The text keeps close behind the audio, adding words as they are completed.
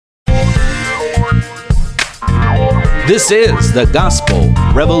This is the Gospel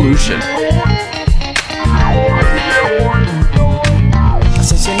Revolution.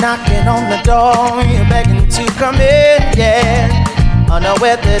 Since you're knocking on the door, you're begging to come in, yeah.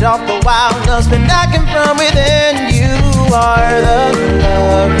 Unaware that all the while love's been knocking from within. You are the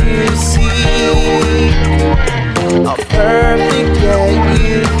love you seek, a perfect yet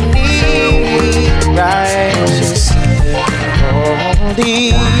unique, righteous,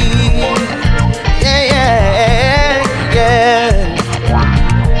 holy.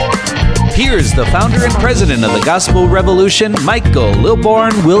 Here's the founder and president of the Gospel Revolution, Michael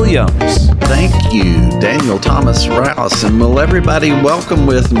Lilbourne Williams. Thank you, Daniel Thomas Rouse. And will everybody welcome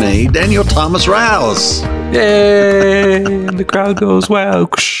with me, Daniel Thomas Rouse. Yay! The crowd goes wow.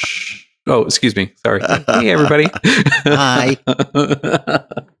 Oh, excuse me. Sorry. Hey, everybody. Hi.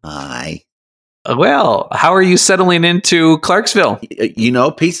 Hi. Well, how are you settling into Clarksville? You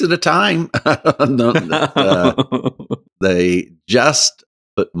know, piece at a time. They just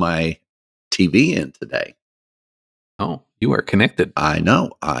put my TV in today. Oh, you are connected. I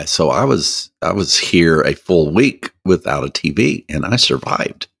know. So I was here a full week without a TV, and I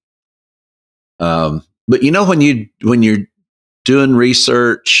survived. But you know, when you're doing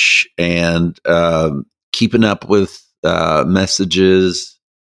research and keeping up with messages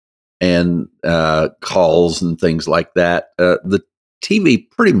and calls and things like that, the TV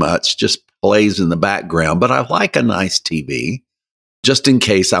pretty much just plays in the background. But I like a nice TV just in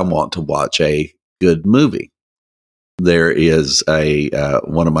case I want to watch a good movie. There is a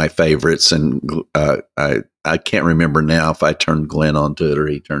one of my favorites, and I can't remember now if I turned Glenn onto it or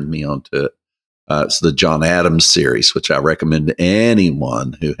he turned me onto it. It's the John Adams series, which I recommend to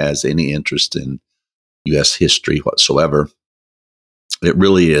anyone who has any interest in U.S. history whatsoever. It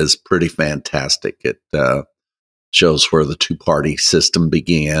really is pretty fantastic. It shows where the two-party system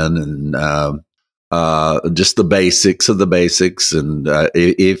began and just the basics of the basics. And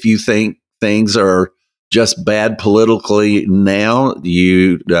if you think things are just bad politically now,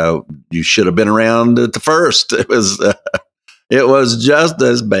 you should have been around at the first. It was just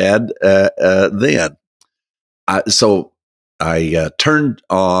as bad then. So I turned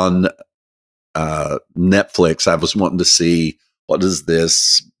on Netflix. I was wanting to see, what does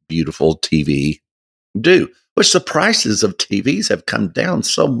this beautiful TV do? Which the prices of TVs have come down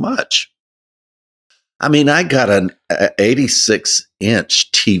so much. I mean, I got an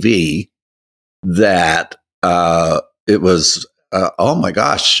 86-inch TV that it was, oh my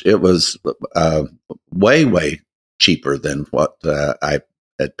gosh, it was way, way cheaper than what I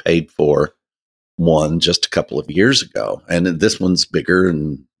had paid for one just a couple of years ago. And this one's bigger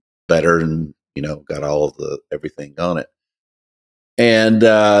and better and, you know, got all of everything on it. And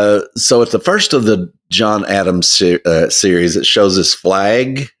so it's the first of the John Adams series. It shows this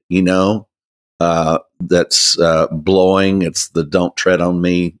flag, you know, that's blowing. It's the "Don't Tread on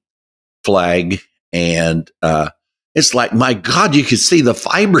Me" flag. And it's like, my God, you can see the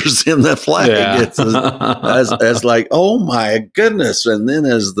fibers in the flag. Yeah. It's like, oh my goodness. And then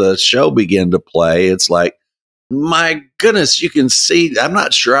as the show began to play, it's like, my goodness, you can see, I'm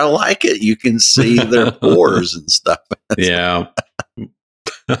not sure I like it. You can see their pores and stuff. Yeah.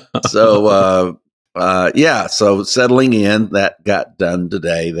 So, so settling in, that got done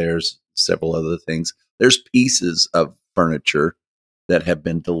today. There's several other things. There's pieces of furniture that have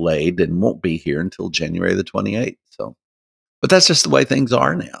been delayed and won't be here until January the 28th. So, but that's just the way things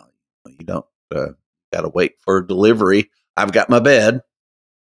are now. You don't got to wait for delivery. I've got my bed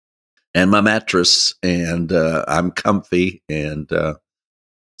and my mattress, and I'm comfy. And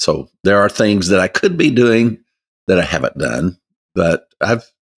so there are things that I could be doing that I haven't done, but I've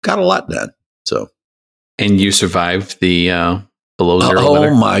got a lot done. So, and you survived the below zero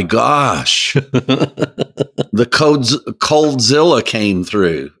weather? Oh my gosh. The Coldzilla came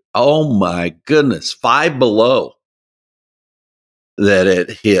through. Oh my goodness. 5 below that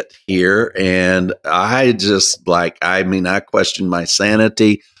it hit here. And I just I questioned my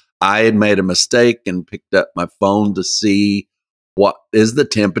sanity. I had made a mistake and picked up my phone to see what is the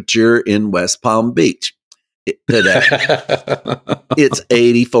temperature in West Palm Beach today. It's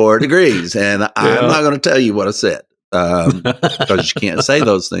 84 degrees. And I'm not going to tell you what I said. Because you can't say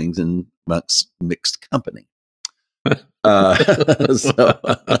those things in mixed company. It's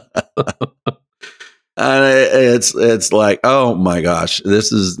like, oh my gosh,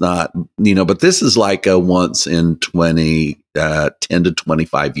 this is not, but this is like a once in 10 to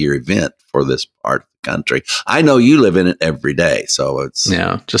 25 year event for this part of the country. I know you live in it every day, so it's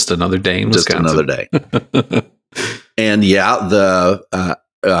just another day in Wisconsin. Just another day. And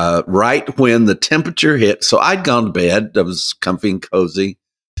right when the temperature hit, so I'd gone to bed, I was comfy and cozy,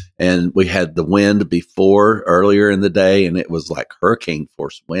 And we had the wind before earlier in the day, and it was like hurricane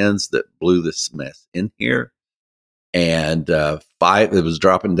force winds that blew this mess in here. And it was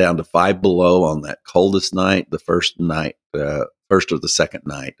dropping down to 5 below on that coldest night, the first or the second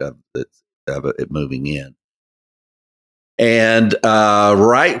night of it moving in. And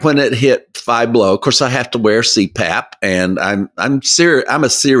right when it hit 5 below, of course, I have to wear CPAP, and I'm a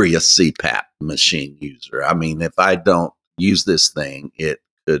serious CPAP machine user. I mean, if I don't use this thing, it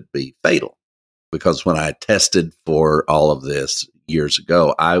could be fatal. Because when I tested for all of this years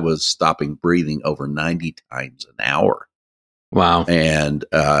ago, I was stopping breathing over 90 times an hour. Wow. And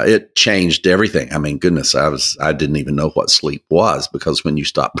it changed everything. I mean, goodness, I didn't even know what sleep was, because when you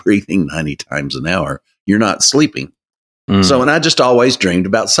stop breathing 90 times an hour, you're not sleeping. So, and I just always dreamed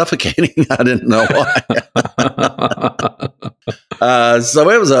about suffocating. I didn't know why. So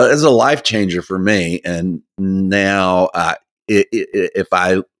it was a life changer for me. And now if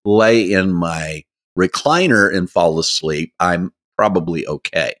I lay in my recliner and fall asleep, I'm probably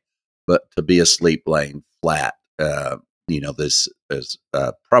okay. But to be asleep laying flat, this has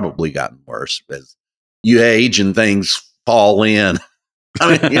probably gotten worse as you age and things fall in. I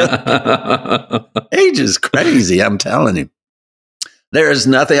mean, age is crazy. I'm telling you. There is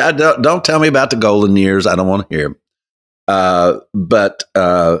nothing. Don't tell me about the golden years. I don't want to hear.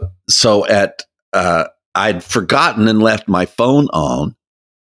 I'd forgotten and left my phone on.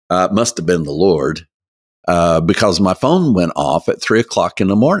 Must have been the Lord, because my phone went off at 3:00 in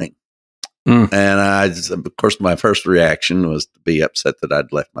the morning. And of course, my first reaction was to be upset that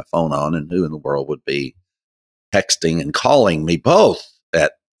I'd left my phone on, and who in the world would be texting and calling me both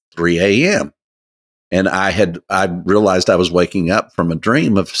at 3 a.m. And I realized I was waking up from a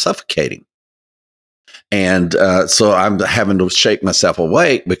dream of suffocating. And so I'm having to shake myself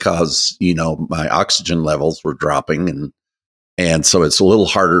awake because, my oxygen levels were dropping. And so it's a little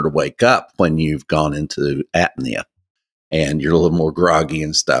harder to wake up when you've gone into apnea and you're a little more groggy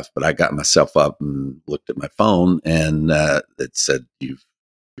and stuff. But I got myself up and looked at my phone, and it said, you're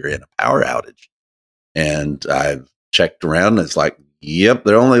in a power outage. And I checked around, and it's like, yep,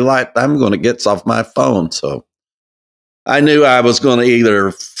 the only light I'm going to get's off my phone. So I knew I was going to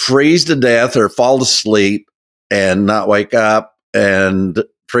either freeze to death or fall asleep and not wake up, and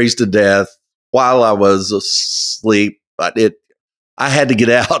freeze to death while I was asleep. But I had to get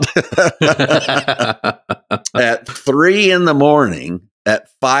out at 3 a.m. at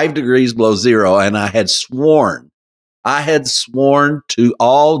 5 degrees below zero. And I had sworn to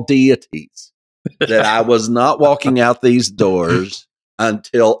all deities that I was not walking out these doors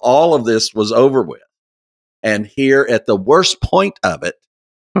until all of this was over with. And here at the worst point of it,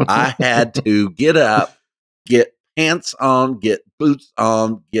 I had to get up, get pants on, get boots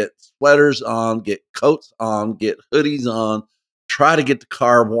on, get sweaters on, get coats on, get hoodies on, try to get the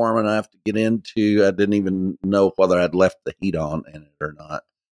car warm enough to get into. I didn't even know whether I'd left the heat on in it or not.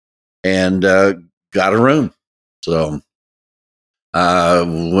 And got a room. So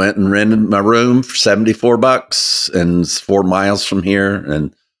went and rented my room for $74, and it's 4 miles from here.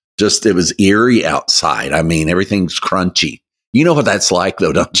 And it was eerie outside. I mean, everything's crunchy. You know what that's like,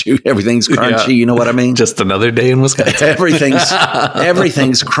 though, don't you? Everything's crunchy. Yeah. You know what I mean? Just another day in Wisconsin. everything's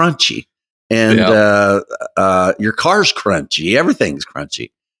crunchy, and your car's crunchy. Everything's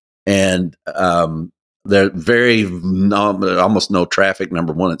crunchy, and there's almost no traffic.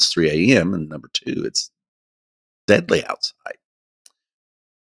 Number one, it's 3 a.m., and number two, it's deadly outside.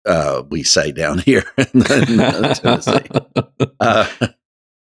 We say down here in Tennessee.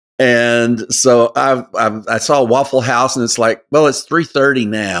 And so I saw Waffle House, and it's like, well, it's 3:30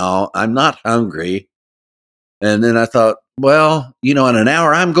 now. I'm not hungry. And then I thought, well, in an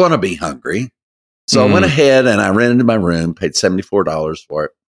hour, I'm going to be hungry. So I went ahead and I rented my room, paid $74 for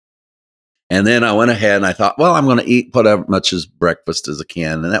it. And then I went ahead and I thought, well, I'm going to eat whatever much as breakfast as I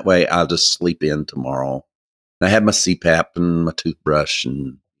can. And that way I'll just sleep in tomorrow. And I had my CPAP and my toothbrush,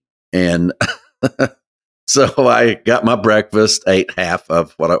 and so I got my breakfast, ate half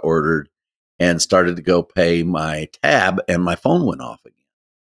of what I ordered, and started to go pay my tab, and my phone went off again.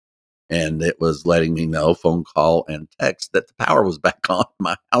 And it was letting me know, phone call and text, that the power was back on in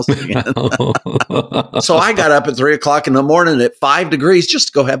my house again. So I got up at 3:00 in the morning at 5 degrees just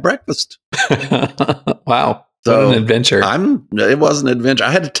to go have breakfast. Wow. So what an adventure. It was an adventure.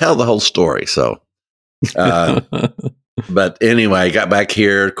 I had to tell the whole story. So, but anyway, I got back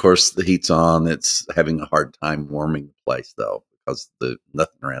here. Of course, the heat's on. It's having a hard time warming the place, though, because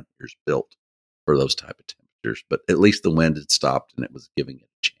nothing around here is built for those type of temperatures. But at least the wind had stopped, and it was giving it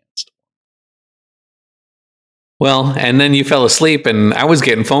a chance. Well, and then you fell asleep, and I was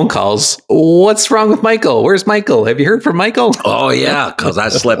getting phone calls. What's wrong with Michael? Where's Michael? Have you heard from Michael? Oh yeah, because I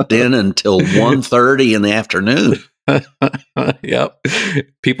slept in until 1:30 in the afternoon. Yep.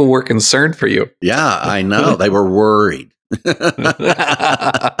 People were concerned for you. Yeah, I know. They were worried.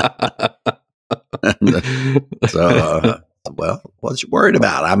 So, well, what you worried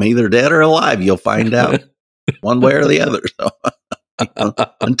about? I'm either dead or alive. You'll find out one way or the other. So,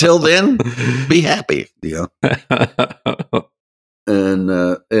 until then, be happy. And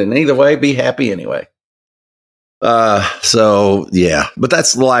either way, be happy anyway. So yeah, but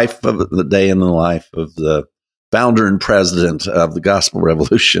that's the life of the day in the life of the founder and president of the Gospel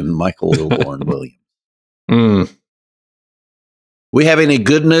Revolution, Michael Lilbourne Williams. Mm. We have any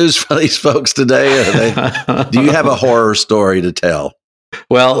good news for these folks today? Do you have a horror story to tell?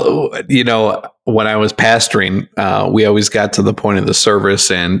 Well, when I was pastoring, we always got to the point of the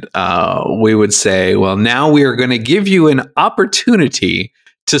service and we would say, well, now we are going to give you an opportunity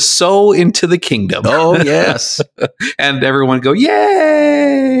to sow into the kingdom. Oh, yes. And everyone go,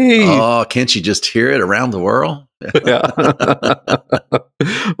 yay! Oh, can't you just hear it around the world? Yeah.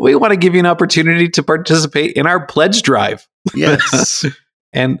 We want to give you an opportunity to participate in our pledge drive. Yes.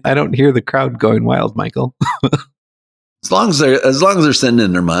 And I don't hear the crowd going wild, Michael. As long as they're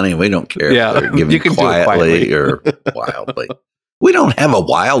sending their money, we don't care if they're giving you can quietly or wildly. We don't have a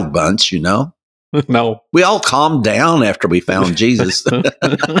wild bunch, No. We all calmed down after we found Jesus.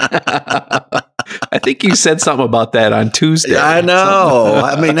 I think you said something about that on Tuesday. I know.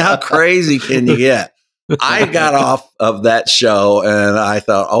 I mean, how crazy can you get? I got off of that show and I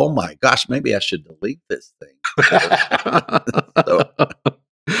thought, oh my gosh, maybe I should delete this thing. So,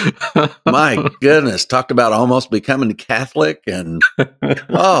 my goodness, talked about almost becoming Catholic, and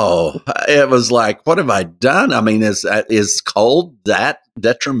it was like, what have I done? I mean, is cold that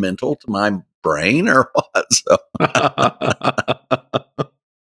detrimental to my brain or what? So,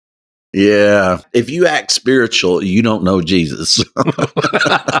 yeah, if you act spiritual, you don't know Jesus.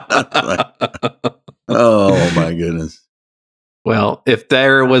 Oh my goodness. Well, if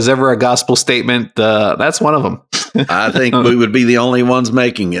there was ever a gospel statement, that's one of them. I think we would be the only ones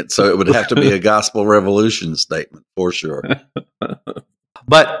making it. So it would have to be a gospel revolution statement for sure.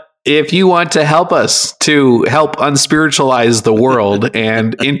 But if you want to help us to help unspiritualize the world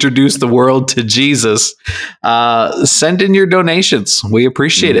and introduce the world to Jesus, send in your donations. We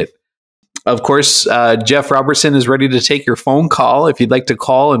appreciate it. Of course, Jeff Robertson is ready to take your phone call if you'd like to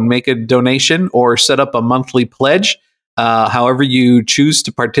call and make a donation or set up a monthly pledge. However you choose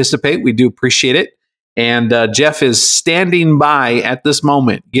to participate, we do appreciate it. And Jeff is standing by at this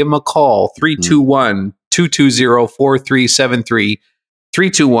moment. Give him a call, 321-220-4373,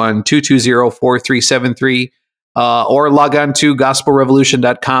 321-220-4373, or log on to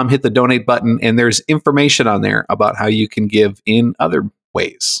gospelrevolution.com, hit the donate button, and there's information on there about how you can give in other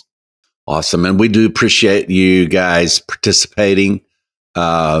ways. Awesome. And we do appreciate you guys participating.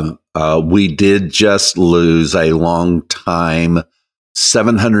 We did just lose a long time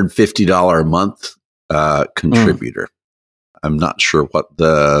 $750 a month contributor. I'm not sure what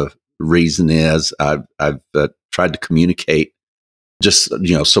the reason is. I've tried to communicate just,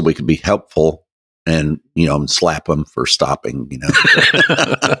 so we could be helpful and, slap them for stopping,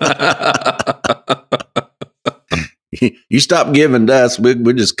 You stop giving to us, we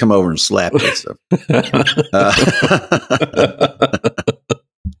just come over and slap you. So.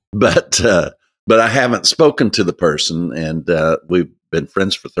 But I haven't spoken to the person, and we've been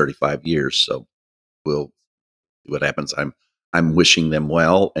friends for 35 years. So we'll see what happens. I'm wishing them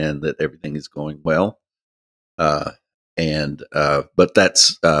well and that everything is going well. But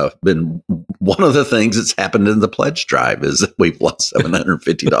that's been one of the things that's happened in the pledge drive is that we've lost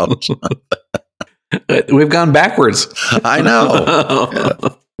 $750 a month. We've gone backwards. I know. Yeah.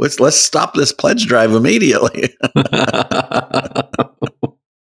 Let's stop this pledge drive immediately.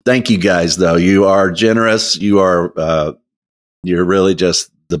 Thank you guys, though. You are generous. You are you're really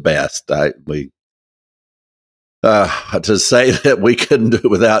just the best. To say that we couldn't do it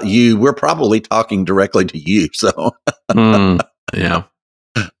without you, we're probably talking directly to you. So yeah,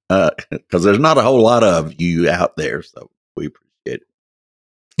 because there's not a whole lot of you out there. So we appreciate it.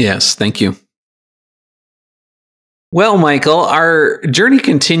 Yes, thank you. Well, Michael, our journey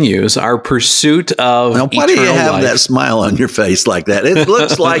continues, our pursuit of now, why do you have life. that smile on your face like that? It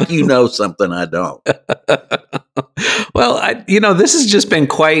looks like you know something I don't. Well, this has just been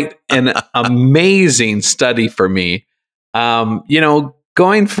quite an amazing study for me.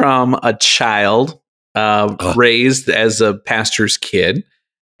 Going from a child raised as a pastor's kid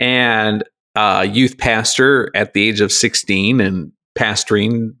and youth pastor at the age of 16 and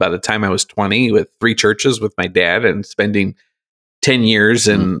pastoring by the time I was 20 with 3 churches with my dad and spending 10 years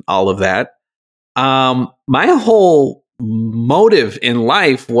in all of that. My whole motive in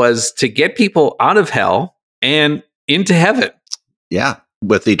life was to get people out of hell and into heaven. Yeah,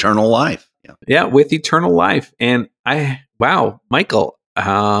 with eternal life. Yeah, with eternal life. And Michael,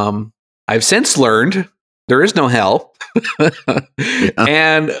 I've since learned there is no hell.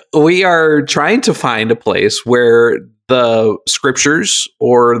 And we are trying to find a place where the scriptures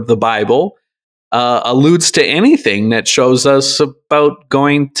or the Bible alludes to anything that shows us about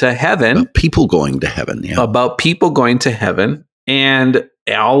going to heaven. About people going to heaven, yeah. About people going to heaven, and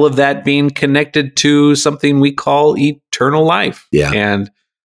all of that being connected to something we call eternal life. Yeah. And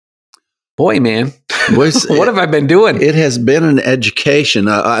boy, man, what have I been doing? It has been an education,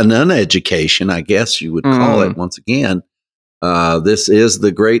 an uneducation, I guess you would call it once again. This is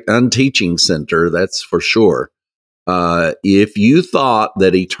the great unteaching center, that's for sure. If you thought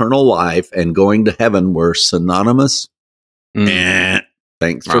that eternal life and going to heaven were synonymous,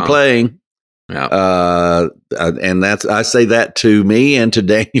 thanks for playing. Yeah. And I say that to me and to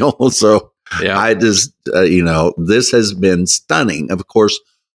Daniel. So I just, this has been stunning. Of course,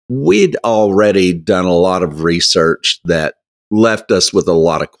 we'd already done a lot of research that left us with a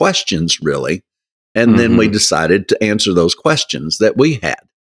lot of questions, really. And then we decided to answer those questions that we had.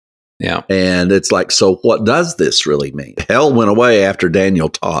 Yeah. And it's like, so what does this really mean? Hell went away after Daniel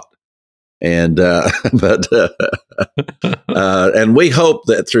taught. And, and we hope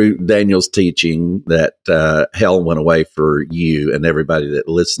that through Daniel's teaching that, hell went away for you and everybody that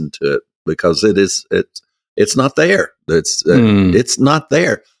listened to it, because it's not there. It's not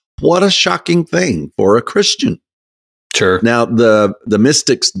there. What a shocking thing for a Christian. Sure. Now, the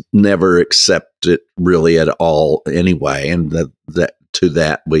mystics never accept it really at all anyway. And to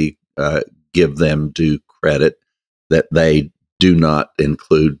that we give them due credit that they do not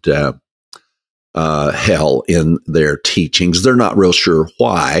include hell in their teachings. They're not real sure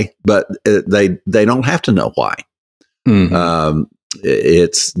why, but they don't have to know why.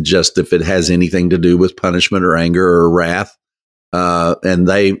 It's just if it has anything to do with punishment or anger or wrath, and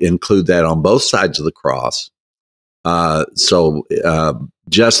they include that on both sides of the cross. So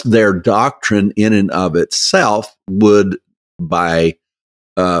just their doctrine in and of itself would by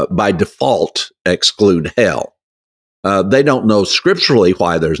default exclude hell. They don't know scripturally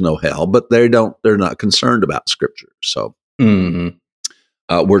why there's no hell, but they're not concerned about scripture. So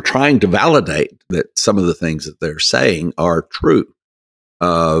we're trying to validate that some of the things that they're saying are true,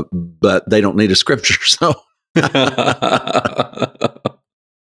 but they don't need a scripture. So,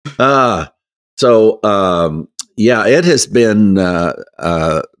 it has been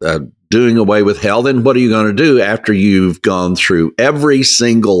doing away with hell. Then what are you going to do after you've gone through every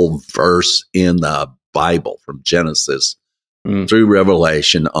single verse in the Bible from Genesis through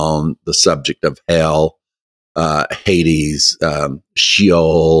Revelation on the subject of hell, Hades,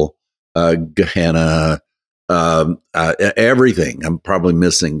 Sheol, Gehenna, everything? I'm probably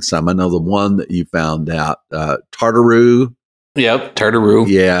missing some. I know the one that you found out, Tartaru. Yep, Tartaru.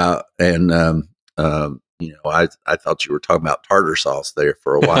 Yeah, and I thought you were talking about tartar sauce there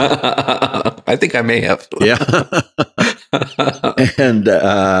for a while. I think I may have. Yeah. And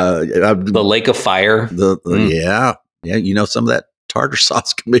the Lake of Fire. Yeah. Some of that tartar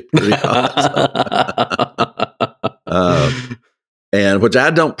sauce can be pretty hot. And which I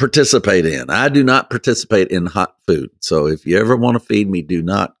don't participate in. I do not participate in hot food. So if you ever want to feed me, do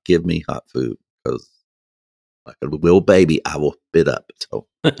not give me hot food, because like a little baby, I will spit up. So,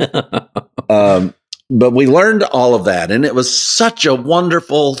 but we learned all of that, and it was such a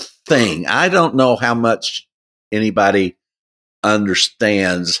wonderful thing. I don't know how much anybody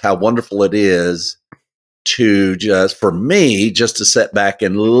understands how wonderful it is to for me to sit back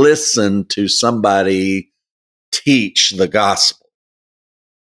and listen to somebody teach the gospel.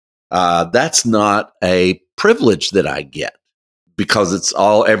 That's not a privilege that I get, because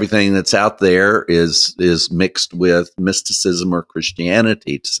everything that's out there is mixed with mysticism or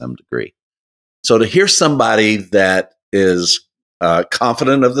Christianity to some degree. So to hear somebody that is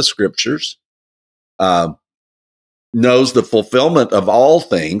confident of the scriptures, knows the fulfillment of all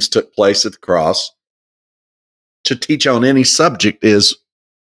things took place at the cross, to teach on any subject it's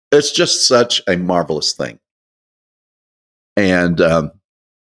just such a marvelous thing. And and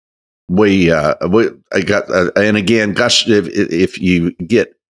again, gosh, if you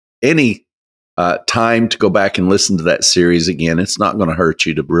get any time to go back and listen to that series again, it's not going to hurt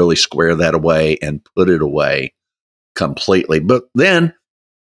you to really square that away and put it away completely. But then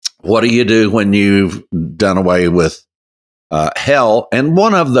what do you do when you've done away with hell? And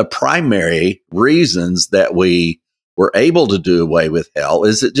one of the primary reasons that we were able to do away with hell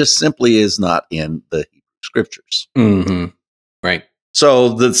is it just simply is not in the Hebrew scriptures. Mm-hmm. Right. So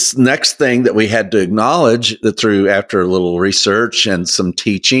this next thing that we had to acknowledge that after a little research and some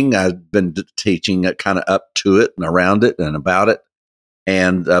teaching, I've been teaching it kind of up to it and around it and about it,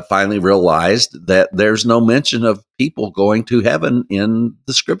 and finally realized that there's no mention of people going to heaven in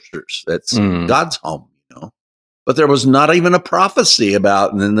the scriptures. That's God's home, But there was not even a prophecy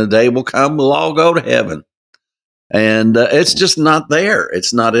about, and then the day will come, we'll all go to heaven. And it's just not there.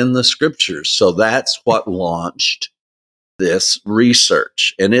 It's not in the scriptures. So that's what launched this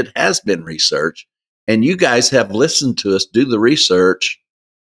research. And it has been research. And you guys have listened to us do the research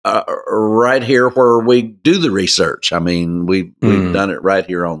right here where we do the research. I mean, we've done it right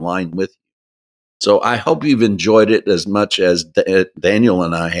here online with you. So I hope you've enjoyed it as much as Daniel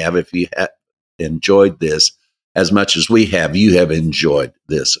and I have. If you have enjoyed this as much as we have, you have enjoyed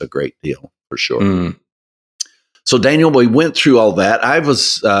this a great deal for sure. So Daniel, we went through all that. I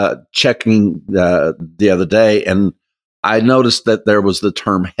was checking the other day, and I noticed that there was the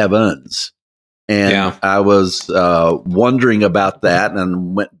term heavens. And I was wondering about that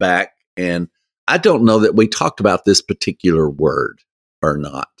and went back, and I don't know that we talked about this particular word or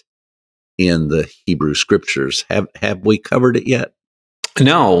not in the Hebrew scriptures. Have we covered it yet?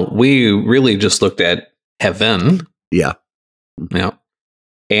 No, we really just looked at heaven. Yeah. Yeah.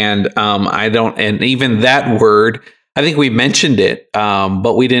 And and even that word, I think we mentioned it,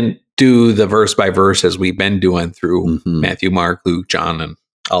 but we didn't do the verse by verse as we've been doing through Matthew, Mark, Luke, John, and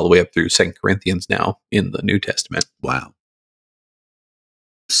all the way up through 2 Corinthians now in the New Testament. Wow.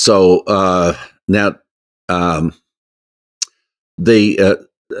 So now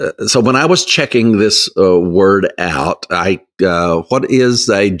so when I was checking this word out, what is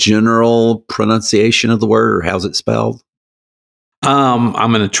a general pronunciation of the word, or how's it spelled? I'm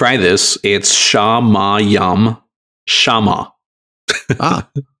going to try this. It's Shamayam Shama.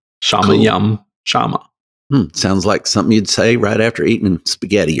 Shamayam Shama. Sounds like something you'd say right after eating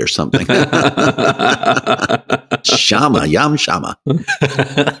spaghetti or something. Shama, yam shama.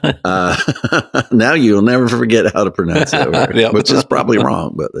 Now you'll never forget how to pronounce that word, which is probably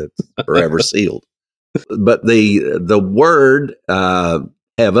wrong, but it's forever sealed. But the word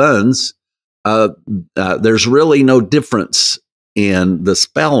heavens, there's really no difference in the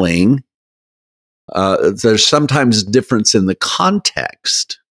spelling. There's sometimes difference in the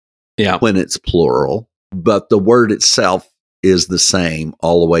context when it's plural, but the word itself is the same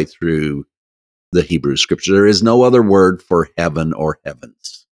all the way through the Hebrew scripture. There is no other word for heaven or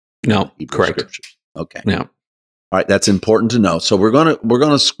heavens. No, correct. Scriptures. Okay. Yeah. All right. That's important to know. So we're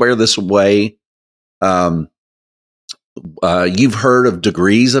gonna square this away. You've heard of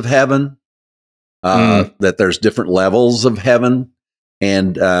degrees of heaven, that there's different levels of heaven.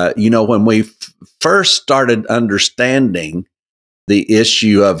 And, when we first started understanding the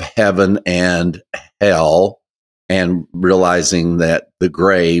issue of heaven and hell, and realizing that the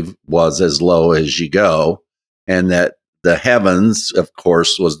grave was as low as you go, and that the heavens, of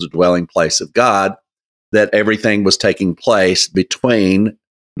course, was the dwelling place of God, that everything was taking place between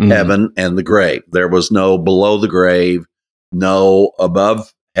heaven and the grave. There was no below the grave, no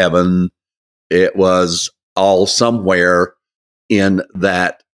above heaven. It was all somewhere in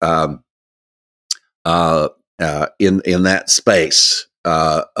that in that space,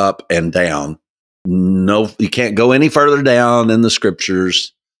 up and down. No, you can't go any further down in the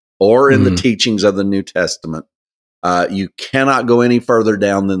scriptures or in the teachings of the New Testament. You cannot go any further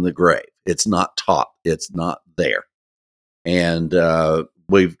down than the grave. It's not taught. It's not there. And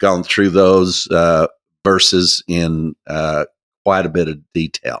we've gone through those verses in quite a bit of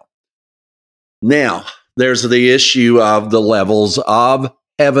detail. Now, there's the issue of the levels of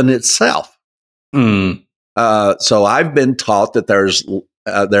heaven itself. So I've been taught that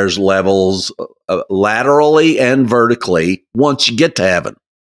there's levels laterally and vertically once you get to heaven.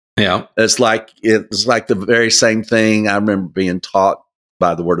 Yeah, it's like the very same thing I remember being taught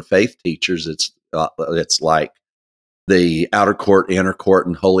by the Word of Faith teachers. It's like the outer court, inner court,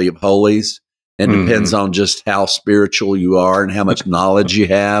 and holy of holies, and depends on just how spiritual you are and how much knowledge you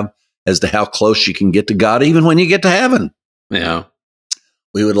have as to how close you can get to God, even when you get to heaven. Yeah,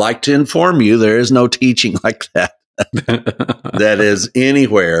 we would like to inform you there is no teaching like that. That is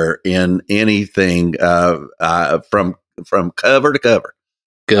anywhere in anything from cover to cover.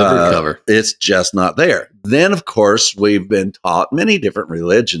 Cover. It's just not there. Then, of course, we've been taught many different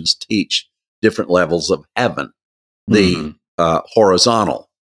religions teach different levels of heaven, the horizontal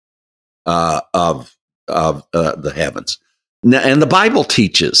of the heavens. Now, and the Bible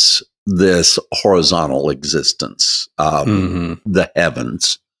teaches this horizontal existence of the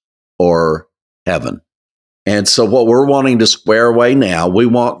heavens or heaven. And so what we're wanting to square away now, we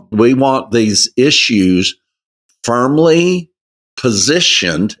want these issues firmly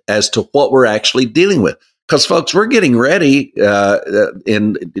positioned as to what we're actually dealing with. Because, folks, we're getting ready.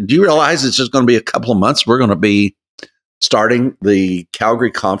 And do you realize it's just going to be a couple of months? We're going to be starting the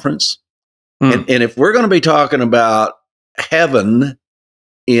Calgary Conference. And if we're going to be talking about heaven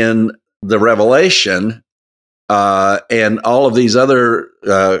in the Revelation and all of these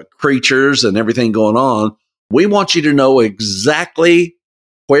other creatures and everything going on, we want you to know exactly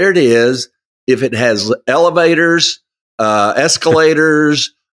where it is, if it has elevators,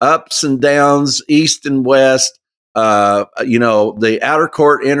 escalators, ups and downs, east and west, the outer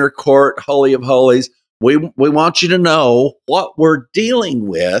court, inner court, Holy of Holies. We want you to know what we're dealing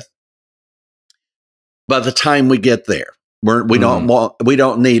with by the time we get there. We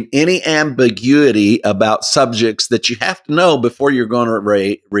don't need any ambiguity about subjects that you have to know before you're going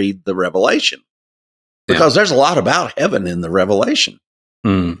to read the Revelation. Because there's a lot about heaven in the Revelation.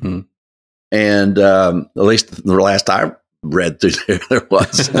 Mm-hmm. And at least the last I read through there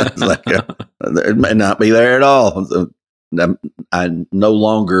was. It may not be there at all. I'm no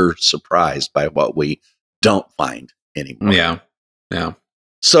longer surprised by what we don't find anymore. Yeah.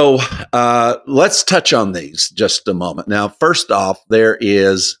 So let's touch on these just a moment. Now, first off, there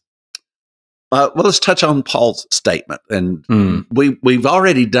is... let's touch on Paul's statement. And we've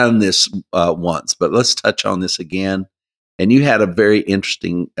already done this once, but let's touch on this again. And you had a very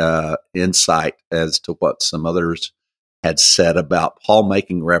interesting insight as to what some others had said about Paul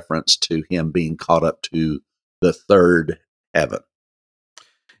making reference to him being caught up to the third heaven.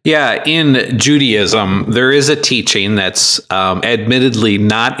 Yeah, in Judaism, there is a teaching that's admittedly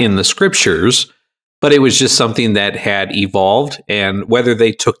not in the scriptures, but it was just something that had evolved. And whether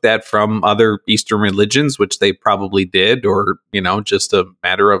they took that from other Eastern religions, which they probably did, or, just a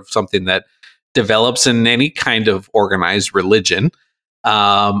matter of something that develops in any kind of organized religion,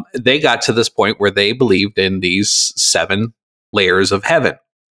 they got to this point where they believed in these 7 layers of heaven.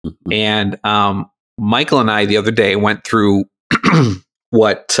 Mm-hmm. And Michael and I the other day went through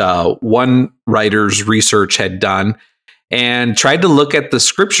what one writer's research had done and tried to look at the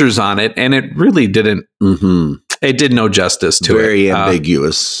scriptures on it, and it really didn't. Mm-hmm. It did no justice to it. Very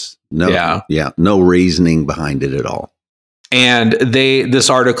ambiguous. No reasoning behind it at all. And this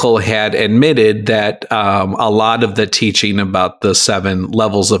article had admitted that a lot of the teaching about the 7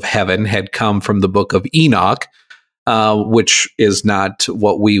 levels of heaven had come from the book of Enoch, which is not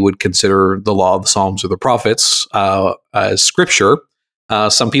what we would consider the law of the Psalms or the prophets as scripture.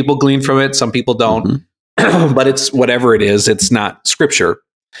 Some people glean from it, some people don't. Mm-hmm. But it's whatever it is, it's not scripture.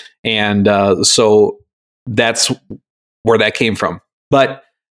 And so that's where that came from. But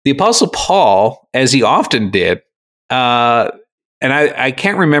the Apostle Paul, as he often did, and I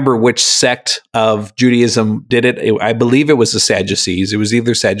can't remember which sect of Judaism did it. I believe it was the Sadducees. It was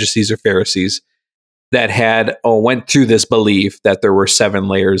either Sadducees or Pharisees that had went through this belief that there were 7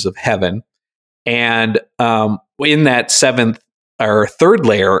 layers of heaven. And in that 7th or 3rd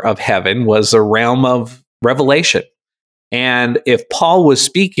layer of heaven was a realm of revelation. And if Paul was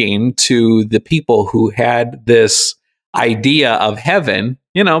speaking to the people who had this idea of heaven,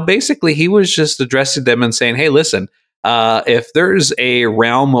 basically he was just addressing them and saying, hey, listen, if there's a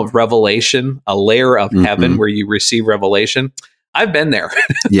realm of revelation, a layer of heaven where you receive revelation, I've been there.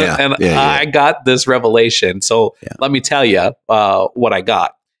 I got this revelation. So let me tell you what I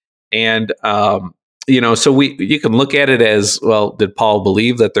got. And, so you can look at it as, well, did Paul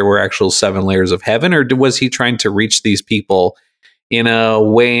believe that there were actual 7 layers of heaven, or was he trying to reach these people in a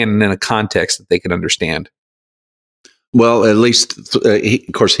way and in a context that they could understand? Well, at least,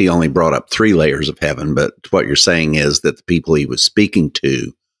 of course, he only brought up 3 layers of heaven, but what you're saying is that the people he was speaking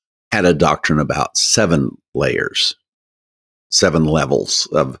to had a doctrine about 7 layers, 7 levels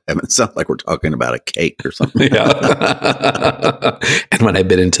of heaven. It sounds like we're talking about a cake or something. Yeah. And when I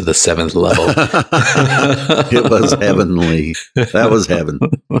bit into the 7th level, it was heavenly. That was heaven.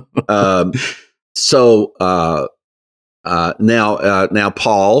 Now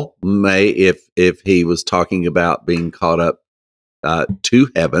Paul may, if he was talking about being caught up to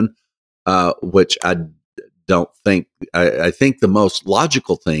heaven, which I don't think. I think the most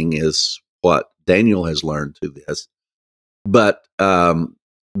logical thing is what Daniel has learned through this. But when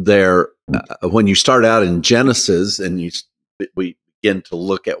you start out in Genesis and we begin to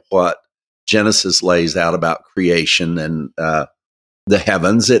look at what Genesis lays out about creation and the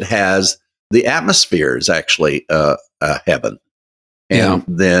heavens, it has the atmosphere is actually a heaven. And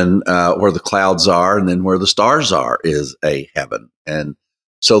then where the clouds are and then where the stars are is a heaven. And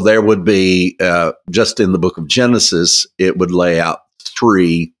so there would be, just in the book of Genesis, it would lay out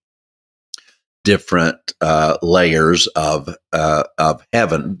 3 different layers of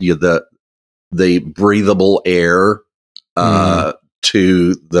heaven. The breathable air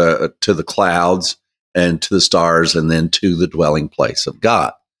to the clouds and to the stars, and then to the dwelling place of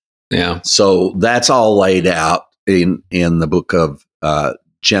God. Yeah. So that's all laid out in the book of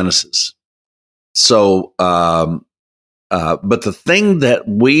Genesis. So, but the thing that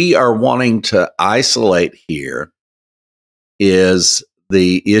we are wanting to isolate here is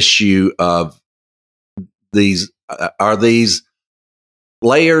the issue of these are these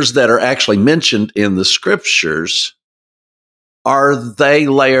layers that are actually mentioned in the scriptures. Are they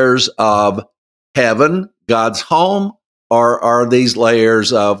layers of heaven, God's home, or are these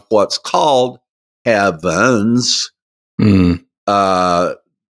layers of what's called heavens that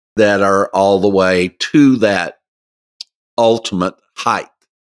are all the way to that ultimate height,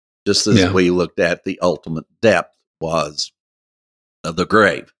 just as we looked at the ultimate depth was of the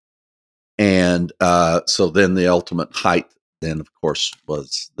grave. And so then the ultimate height then, of course,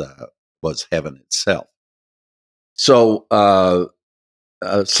 was heaven itself. So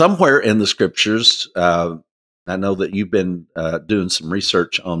somewhere in the scriptures, I know that you've been doing some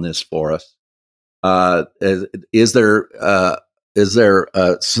research on this for us. Is there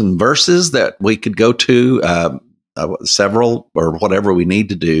some verses that we could go to, several or whatever we need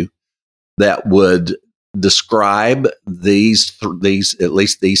to do, that would describe these at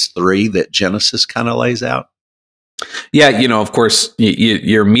least these three that Genesis kind of lays out? Yeah, of course,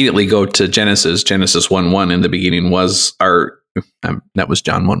 you immediately go to Genesis 1:1. In the beginning was that was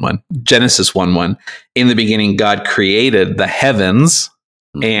John 1:1. Genesis 1:1. In the beginning, God created the heavens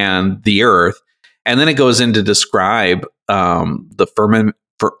and the earth, and then it goes in to describe the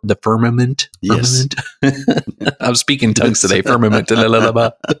firmament. Yes. I'm speaking tongues today. Firmament.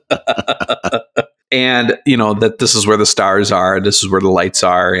 And that this is where the stars are, this is where the lights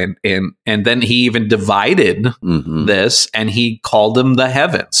are, and then he even divided this, and he called them the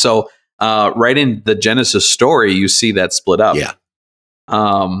heavens. So right in the Genesis story, you see that split up. Yeah.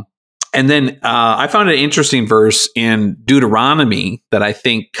 And then I found an interesting verse in Deuteronomy that I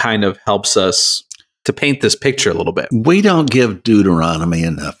think kind of helps us to paint this picture a little bit. We don't give Deuteronomy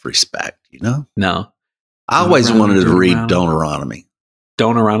enough respect, No. I always wanted to read Deuteronomy.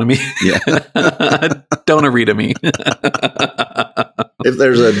 Deuteronomy? Yeah. Deuteronomy. If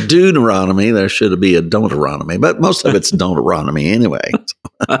there's a Deuteronomy, there should be a Deuteronomy, but most of it's Deuteronomy anyway.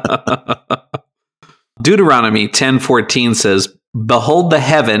 Deuteronomy 10:14 says, "Behold, the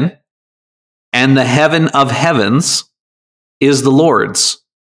heaven and the heaven of heavens is the Lord's,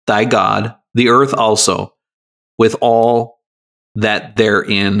 thy God, the earth also, with all that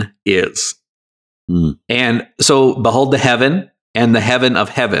therein is." And so, behold the heaven and the heaven of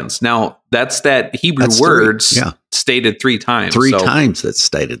heavens. Now, that's that Hebrew word stated 3 times. Three times that's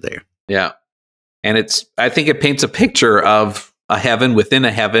stated there. Yeah. And I think it paints a picture of a heaven within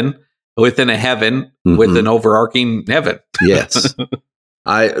a heaven, within a heaven, with an overarching heaven. Yes.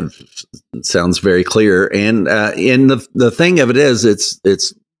 It sounds very clear. And the thing of it is,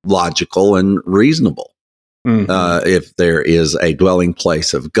 it's logical and reasonable. If there is a dwelling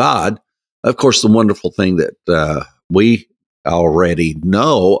place of God, of course, the wonderful thing that we already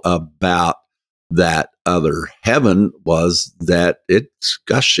know about that other heaven was that it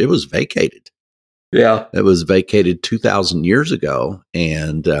was vacated. Yeah. It was vacated 2,000 years ago.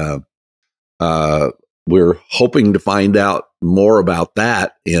 And we're hoping to find out more about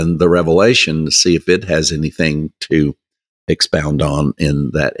that in the Revelation to see if it has anything to expound on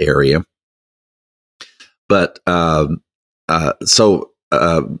in that area. But so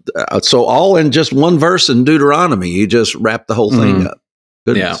all in just one verse in Deuteronomy, you just wrap the whole thing up.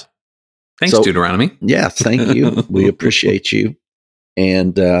 Goodness. Yeah. Thanks, Deuteronomy. Yeah, thank you. We appreciate you.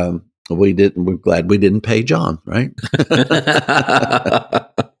 And we're glad we didn't pay John, right?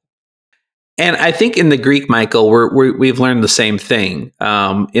 And I think in the Greek, Michael, we've learned the same thing.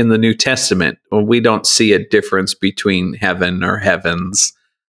 In the New Testament, we don't see a difference between heaven or heavens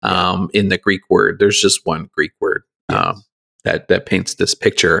in the Greek word. There's just one Greek word that paints this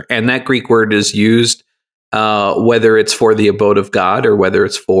picture. And that Greek word is used whether it's for the abode of God or whether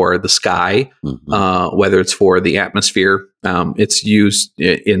it's for the sky, whether it's for the atmosphere. It's used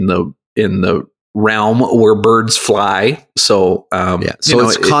in the realm where birds fly. So,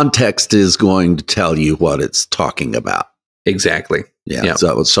 its context is going to tell you what it's talking about. Exactly. Yeah.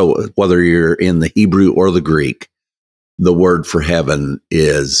 Yep. So whether you're in the Hebrew or the Greek, the word for heaven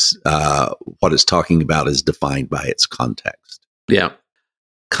is what it's talking about is defined by its context. Yeah.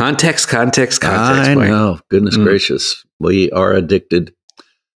 Context. I know. Goodness gracious. We are addicted.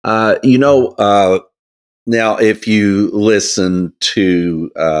 Now, if you listen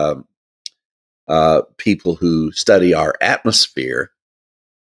to people who study our atmosphere,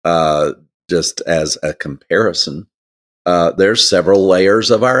 just as a comparison, there's several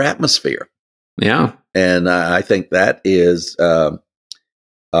layers of our atmosphere. Yeah. And I think that is a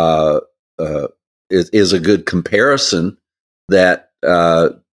good comparison, that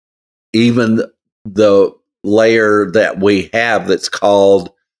even the layer that we have that's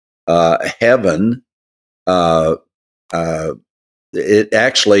called heaven, it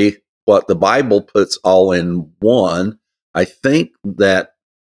actually, what the Bible puts all in one. I think that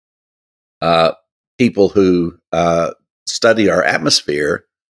people who study our atmosphere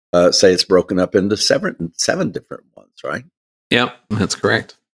say it's broken up into seven different ones, right? Yep, that's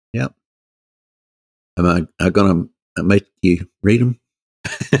correct. Yep. Am I going to make you read them?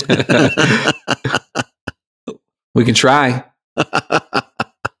 We can try.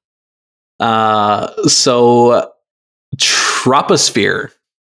 So troposphere.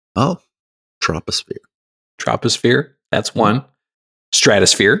 Oh, troposphere. Troposphere. That's one.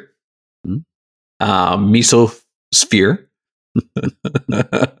 Stratosphere. Hmm. Mesosphere.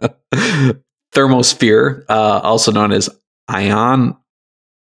 Thermosphere, also known as ionosphere.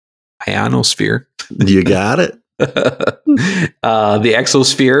 You got it. The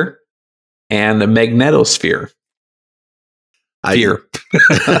exosphere and the magnetosphere. Fear.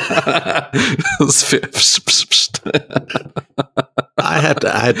 I have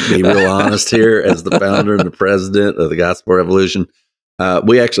to be real honest here, as the founder and the president of the Gospel Revolution.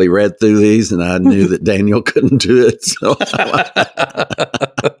 We actually read through these, and I knew that Daniel couldn't do it. So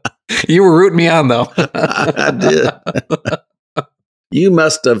you were rooting me on, though. I did. You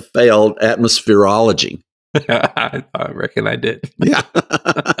must have failed atmospherology. I reckon I did. Yeah.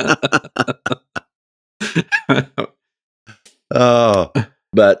 Oh,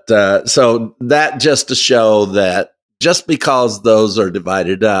 but so that just to show that just because those are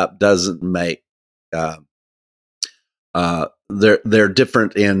divided up doesn't make they're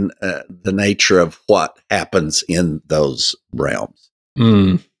different in the nature of what happens in those realms.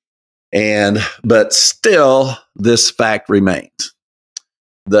 But still, this fact remains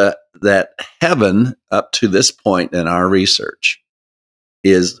that heaven, up to this point in our research,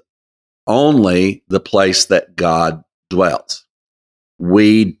 is only the place that God dwells.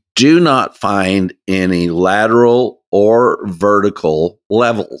 We do not find any lateral or vertical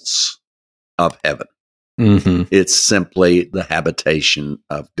levels of heaven. Mm-hmm. It's simply the habitation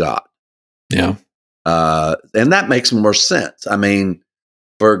of God. Yeah. And that makes more sense. I mean,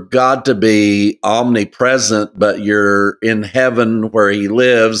 for God to be omnipresent, but you're in heaven where he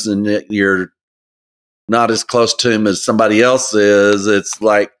lives and you're not as close to him as somebody else is, it's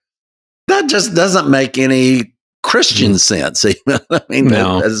like, that just doesn't make any Christian sense. I mean,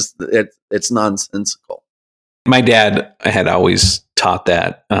 no. It's nonsensical. My dad had always taught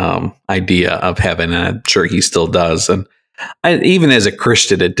that idea of heaven, and I'm sure he still does. And even as a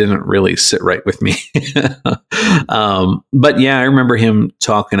Christian, it didn't really sit right with me. But yeah, I remember him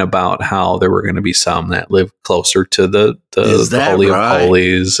talking about how there were going to be some that lived closer to the Holy of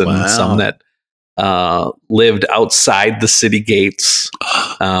Holies, and some that lived outside the city gates.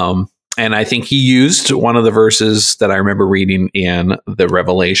 And I think he used one of the verses that I remember reading in the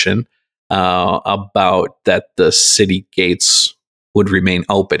Revelation about that the city gates would remain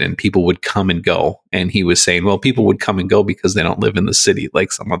open and people would come and go. And he was saying, well, people would come and go because they don't live in the city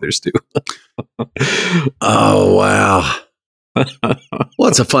like some others do. Oh, wow. Well,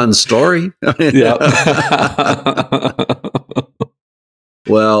 it's a fun story. Yeah.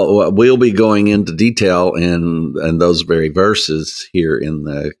 Well, we'll be going into detail in those very verses here in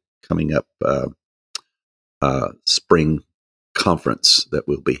the coming up spring conference that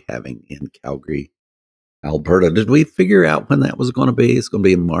we'll be having in Calgary, Alberta. Did we figure out when that was going to be? It's going to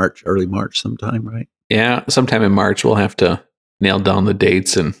be in March, early March sometime, right? Yeah, sometime in March. We'll have to nail down the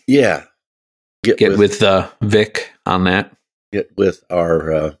dates and get with Vic on that. Get with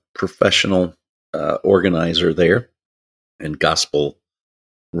our professional organizer there and Gospel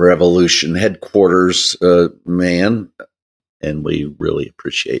Revolution headquarters man. And we really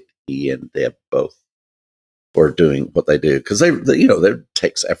appreciate he and Deb both for doing what they do, because they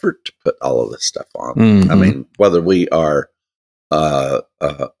takes effort to put all of this stuff on. Mm-hmm. I mean, whether we are on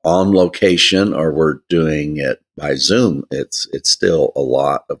location or we're doing it by Zoom, it's still a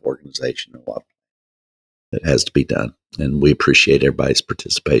lot of organization and a lot that has to be done. And we appreciate everybody's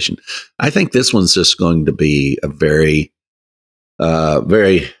participation. I think this one's just going to be a very,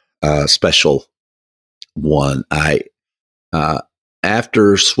 very special one.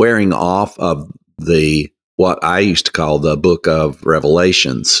 After swearing off of what I used to call the Book of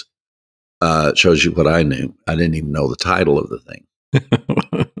Revelations, shows you what I knew. I didn't even know the title of the thing.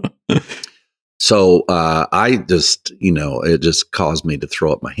 So I just, it just caused me to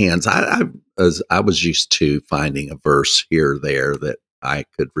throw up my hands. I was used to finding a verse here or there that I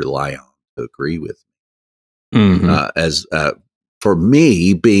could rely on to agree with. As for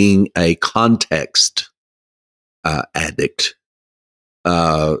me, being a context addict,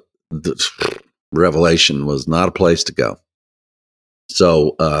 the Revelation was not a place to go.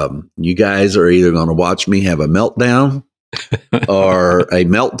 So you guys are either going to watch me have a meltdown or a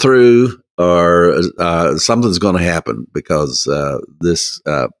melt through, or something's going to happen, because this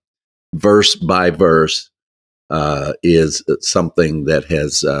verse by verse is something that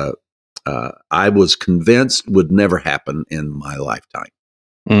has I was convinced would never happen in my lifetime.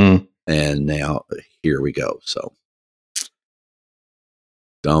 And now here we go. So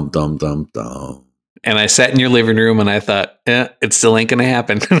dum dum dum dum. And I sat in your living room and I thought, it still ain't going to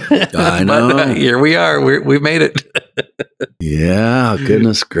happen. I know. But, here we are. We've made it. Yeah.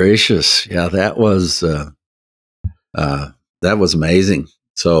 Goodness gracious. Yeah. That was amazing.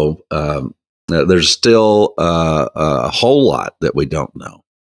 So there's still a whole lot that we don't know.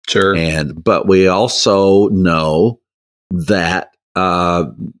 Sure. But we also know that,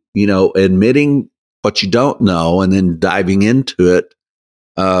 admitting what you don't know and then diving into it,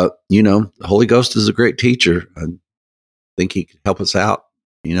 the Holy Ghost is a great teacher. I think he could help us out,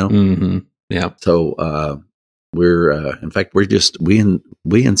 Mm-hmm. Yeah. So we're, in fact, we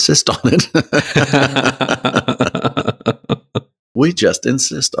insist on it. We just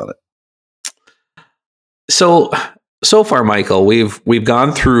insist on it. So far, Michael, we've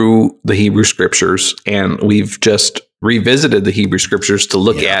gone through the Hebrew Scriptures, and we've just revisited the Hebrew Scriptures to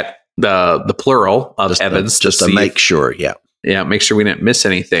look at the plural of heavens, just to make sure. Yeah, make sure we didn't miss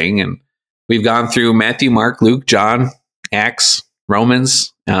anything. And we've gone through Matthew, Mark, Luke, John, Acts,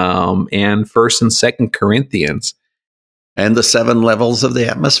 Romans, and 1st and 2nd Corinthians, and the 7 levels of the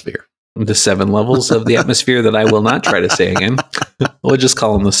atmosphere. The 7 levels of the atmosphere that I will not try to say again. We'll just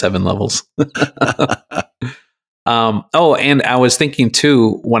call them the 7 levels. And I was thinking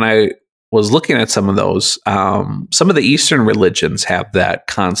too, when I was looking at some of those, some of the Eastern religions have that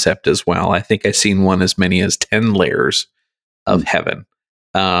concept as well. I think I've seen one as many as 10 layers of heaven.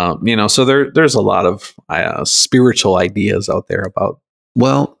 So there's a lot of spiritual ideas out there about.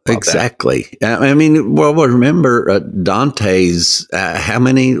 Well, exactly. I mean, remember Dante's how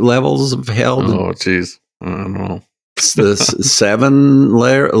many levels of hell? Oh, geez. I don't know. The 7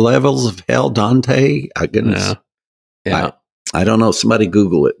 levels of hell, Dante. Goodness. Yeah. I don't know. Somebody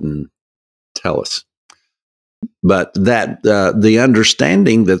Google it and tell us. But that the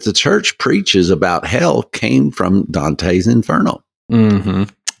understanding that the church preaches about hell came from Dante's Inferno. Mm-hmm.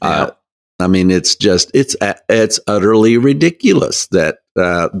 Yeah. I mean, it's utterly ridiculous that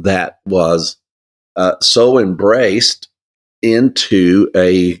that was so embraced into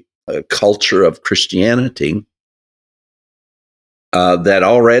a culture of Christianity that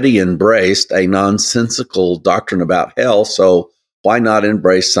already embraced a nonsensical doctrine about hell. So why not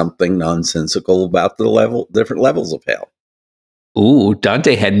embrace something nonsensical about the different levels of hell? Ooh,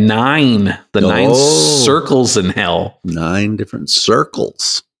 Dante had 9 circles in hell. 9 different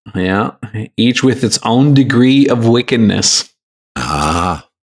circles. Yeah, each with its own degree of wickedness. The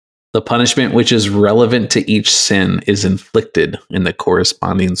punishment which is relevant to each sin is inflicted in the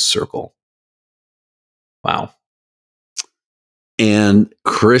corresponding circle. Wow. And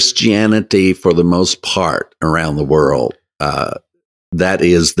Christianity, for the most part around the world, that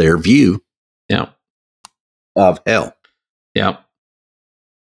is their view of hell. Yeah.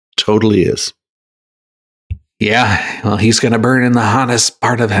 Totally is. Yeah. Well, he's going to burn in the hottest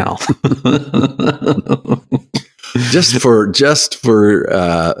part of hell. just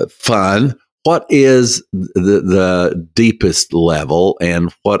for fun, what is the deepest level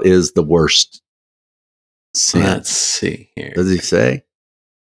and what is the worst sin? Let's see here. Does he say?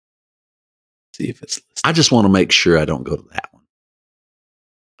 See if it's listed. I just want to make sure I don't go to that one.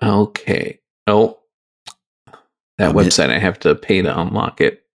 Okay. Oh, that website, I have to pay to unlock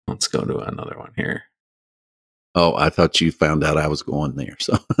it. Let's go to another one here. Oh, I thought you found out I was going there.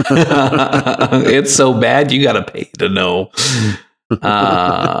 So it's so bad you got to pay to know.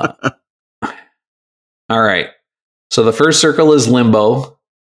 All right. So the first circle is limbo.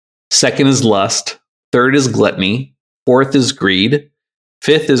 Second is lust. Third is gluttony. Fourth is greed.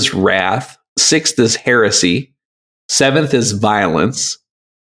 Fifth is wrath. Sixth is heresy. Seventh is violence.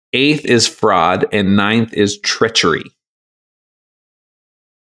 Eighth is fraud. And ninth is treachery.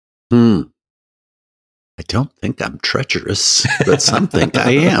 I don't think I'm treacherous, but some think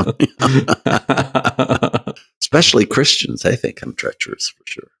I am. Especially Christians. I think I'm treacherous for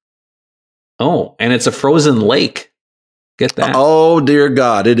sure. Oh, and it's a frozen lake. Get that? Oh, dear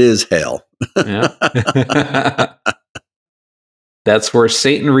God. It is hell. Yeah. That's where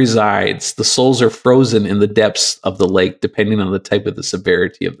Satan resides. The souls are frozen in the depths of the lake, depending on the type of the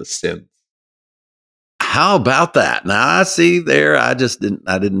severity of the sin. How about that? Now I see there. I didn't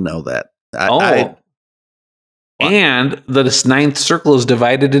know that. And the ninth circle is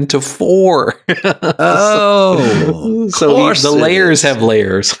divided into 4. Oh, so the layers have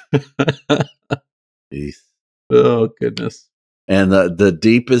layers. Oh, goodness. And the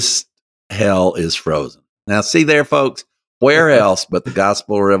deepest hell is frozen. Now, see there, folks, where else but the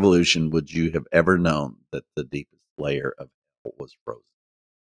Gospel Revolution would you have ever known that the deepest layer of hell was frozen?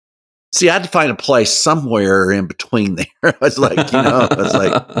 See, I had to find a place somewhere in between there. It's like,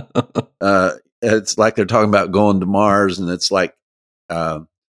 it's like they're talking about going to Mars, and it's like, yeah,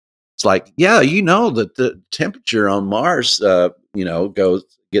 that the temperature on Mars,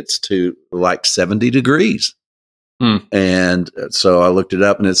 gets to like 70 degrees. And so I looked it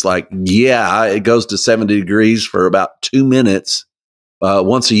up, and it's like, yeah, it goes to 70 degrees for about 2 minutes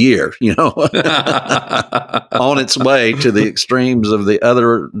once a year, on its way to the extremes of the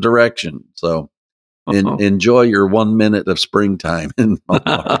other direction. So enjoy your 1 minute of springtime in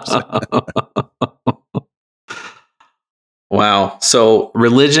Mars. Wow. So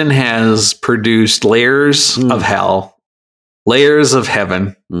religion has produced layers of hell, layers of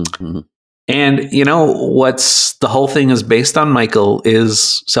heaven. Mm-hmm. And what's the whole thing is based on, Michael,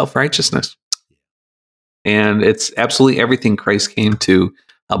 is self-righteousness. And it's absolutely everything Christ came to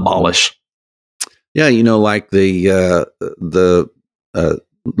abolish. Yeah, like the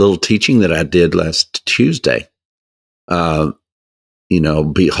little teaching that I did last Tuesday. Behold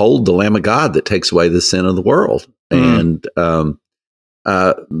the Lamb of God that takes away the sin of the world. And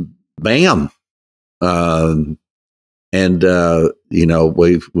bam.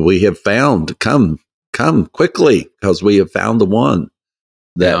 We have found, come quickly, because we have found the one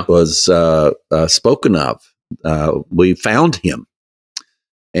that was spoken of. We found him.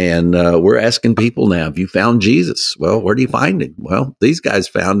 And we're asking people now, have you found Jesus? Well, where do you find him? Well, these guys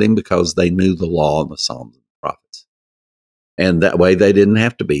found him because they knew the law and the Psalms and the prophets. And that way they didn't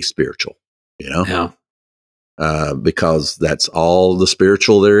have to be spiritual, because that's all the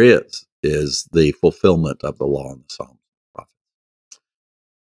spiritual there is the fulfillment of the law and the Psalms.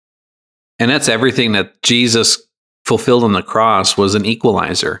 And that's everything that Jesus fulfilled on the cross was an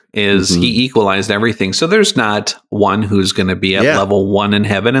equalizer, he equalized everything. So there's not one who's going to be at level 1 in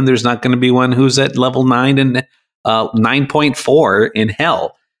heaven, and there's not going to be one who's at level 9 and 9.4 in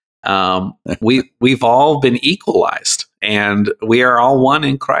hell. We've all been equalized, and we are all one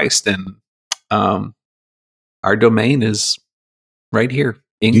in Christ. And our domain is right here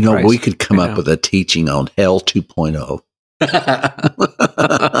in Christ. We could come up with a teaching on hell 2.0.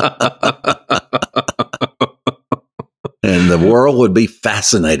 And the world would be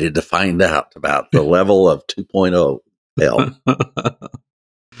fascinated to find out about the level of 2.0 hell.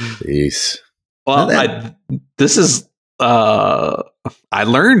 Peace. Well, I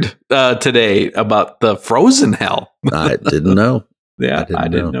learned today about the frozen hell. I didn't know. Yeah, I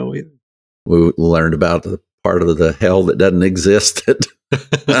didn't know either. We learned about the part of the hell that doesn't exist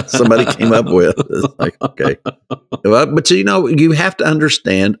that somebody came up with. It's like, okay. But you have to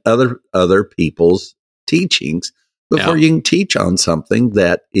understand other people's teachings before you can teach on something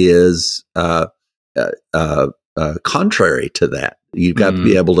that is contrary to that. You've got to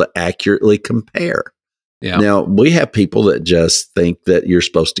be able to accurately compare. Yeah. Now, we have people that just think that you're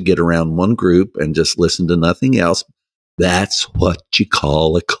supposed to get around one group and just listen to nothing else. That's what you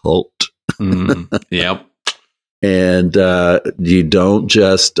call a cult. Yep. And you don't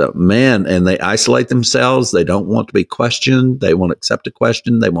just, and they isolate themselves. They don't want to be questioned. They won't accept a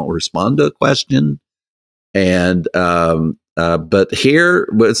question. They won't respond to a question. And, but here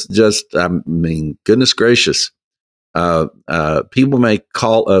was just, goodness gracious. People may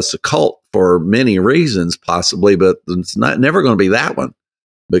call us a cult for many reasons, possibly, but it's never going to be that one,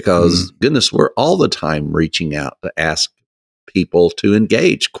 because goodness, we're all the time reaching out to ask people to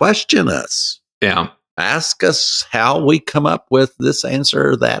engage, question us. Yeah. Ask us how we come up with this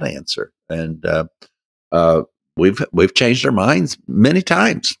answer or that answer. And we've changed our minds many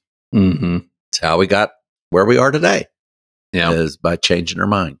times. Mm-hmm. It's how we got where we are today, is by changing our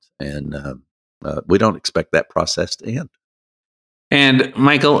minds. And we don't expect that process to end. And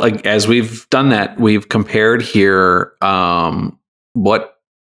Michael, as we've done that, we've compared here what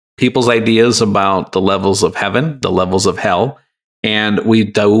people's ideas about the levels of heaven, the levels of hell. And we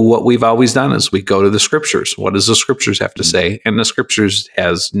do what we've always done is we go to the scriptures. What does the scriptures have to say? And the scriptures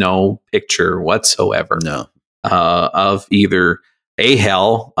has no picture whatsoever of either a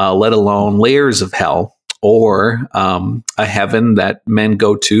hell, let alone layers of hell, or a heaven that men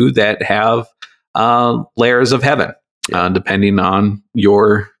go to that have layers of heaven, depending on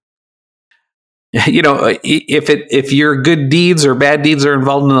your, if your good deeds or bad deeds are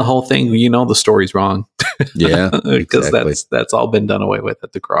involved in the whole thing, the story's wrong. Yeah, because exactly. that's all been done away with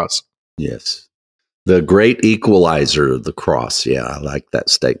at the cross. Yes. The great equalizer of the cross. Yeah, I like that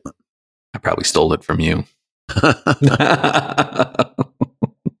statement. I probably stole it from you.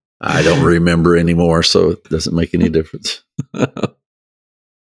 I don't remember anymore, so it doesn't make any difference.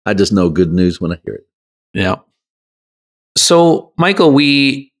 I just know good news when I hear it. Yeah. So, Michael,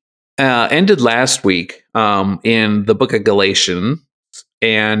 we ended last week in the book of Galatians,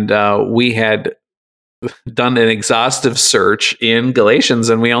 and we had done an exhaustive search in Galatians,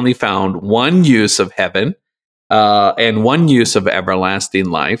 and we only found one use of heaven and one use of everlasting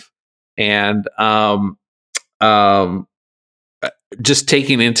life. And just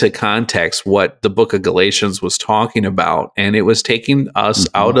taking into context what the book of Galatians was talking about, and it was taking us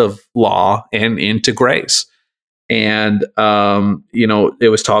out of law and into grace. And, it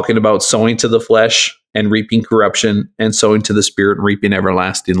was talking about sowing to the flesh and reaping corruption, and sowing to the spirit and reaping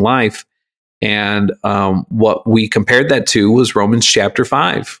everlasting life. And what we compared that to was Romans chapter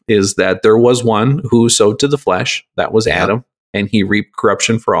 5, is that there was one who sowed to the flesh, that was Adam, and he reaped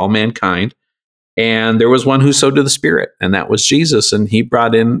corruption for all mankind. And there was one who sowed to the spirit, and that was Jesus, and he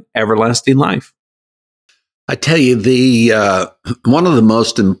brought in everlasting life. I tell you, the one of the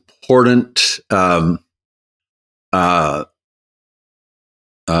most important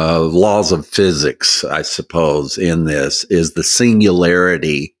laws of physics, I suppose, in this is the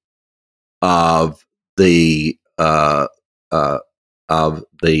singularity of the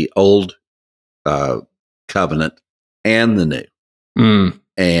old covenant and the new,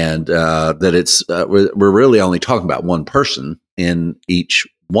 and that it's we're really only talking about one person in each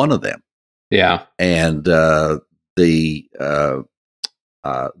one of them. Yeah, and the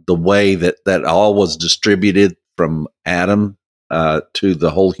way that all was distributed from Adam to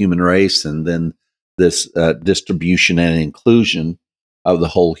the whole human race, and then this distribution and inclusion of the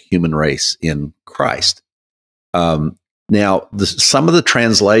whole human race in Christ. Now, some of the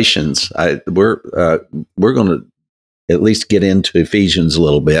translations, we're going to at least get into Ephesians a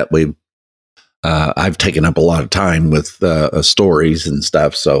little bit. I've taken up a lot of time with stories and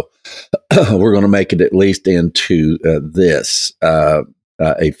stuff, so we're going to make it at least into this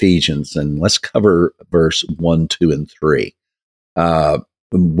Ephesians, and let's cover verse 1, 2, and 3.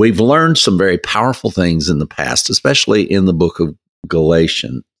 We've learned some very powerful things in the past, especially in the book of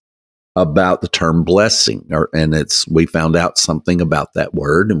Galatians, about the term blessing, we found out something about that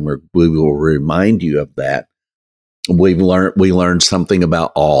word, and we will remind you of that. We learned something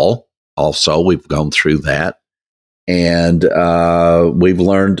about all. Also, we've gone through that, and we've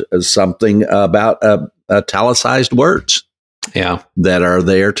learned something about italicized words. Yeah, that are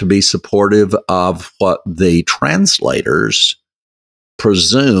there to be supportive of what the translators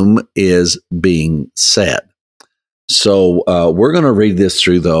presume is being said. So we're going to read this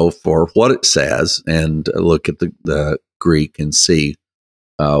through, though, for what it says, and look at the Greek and see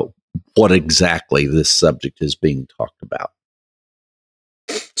what exactly this subject is being talked about.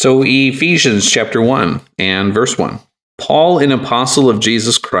 So Ephesians chapter 1 and verse 1. Paul, an apostle of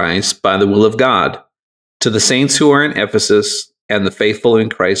Jesus Christ by the will of God, to the saints who are in Ephesus and the faithful in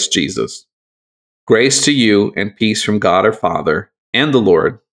Christ Jesus. Grace to you and peace from God our Father and the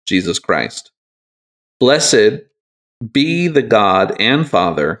Lord Jesus Christ. Blessed be the God and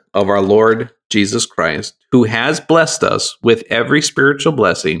Father of our Lord Jesus Christ, who has blessed us with every spiritual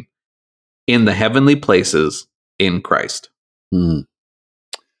blessing in the heavenly places in Christ.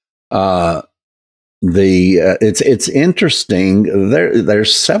 It's interesting.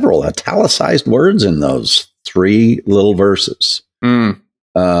 There's several italicized words in those three little verses.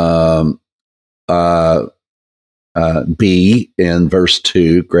 B in verse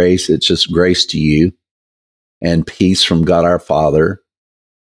 2, grace. It's just grace to you and peace from God our Father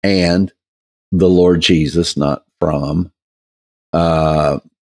and the Lord Jesus, not from.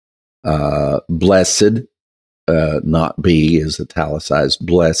 Blessed, not be, is italicized.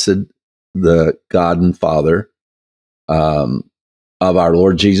 Blessed, the God and Father of our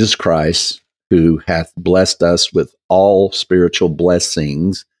Lord Jesus Christ, who hath blessed us with all spiritual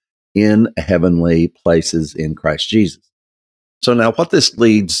blessings in heavenly places in Christ Jesus. So now what this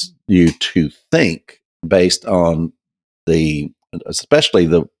leads you to think, based on especially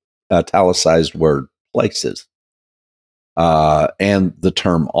the italicized word places, and the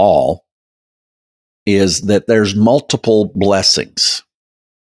term all, is that there's multiple blessings.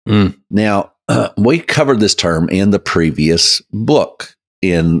 Now, we covered this term in the previous book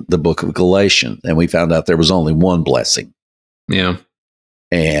in the book of Galatians, and we found out there was only one blessing. Yeah.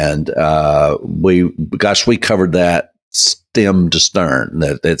 And we covered that stem to stern.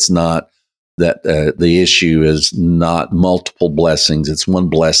 That it's not that the issue is not multiple blessings; it's one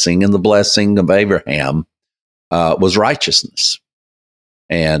blessing, and the blessing of Abraham was righteousness,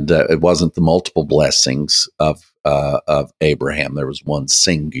 and it wasn't the multiple blessings of Abraham. There was one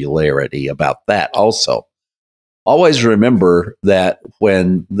singularity about that. Also, always remember that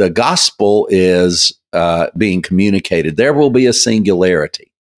when the gospel is being communicated, there will be a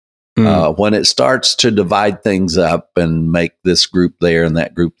singularity. When it starts to divide things up and make this group there and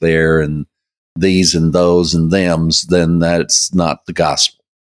that group there and these and those and thems, then that's not the gospel.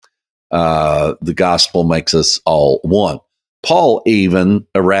 The gospel makes us all one. Paul even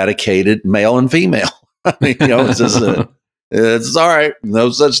eradicated male and female. I mean, it's all right. No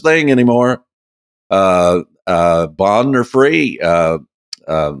such thing anymore. Bond or free.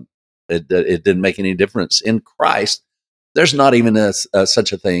 It didn't make any difference in Christ. There's not even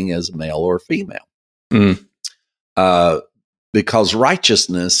such a thing as male or female, because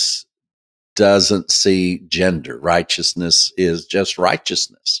righteousness doesn't see gender. Righteousness is just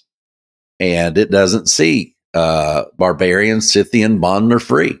righteousness, and it doesn't see barbarian, Scythian, bond, or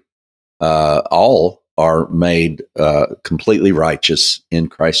free. All are made completely righteous in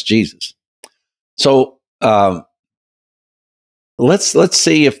Christ Jesus. So let's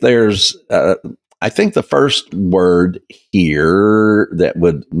see if there's. I think the first word here that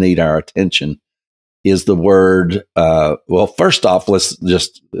would need our attention is the word. Well, first off, let's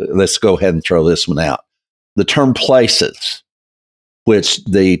go ahead and throw this one out. The term places, which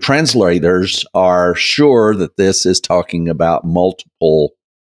the translators are sure that this is talking about multiple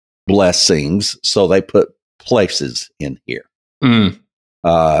blessings, so they put places in here. In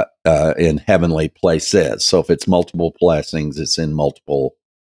heavenly places. So if it's multiple blessings, it's in multiple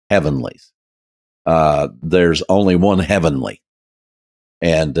heavenlies. There's only one heavenly,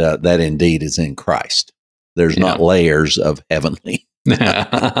 and that indeed is in Christ. There's not layers of heavenly.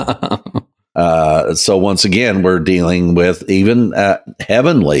 So once again, we're dealing with even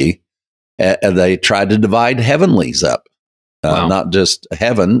heavenly. They tried to divide heavenlies up, not just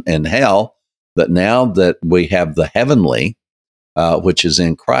heaven and hell, but now that we have the heavenly, which is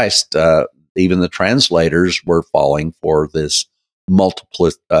in Christ, even the translators were falling for this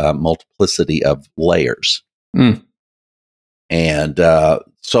multiplicity of layers. And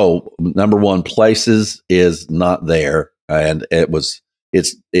so, number one, places is not there, and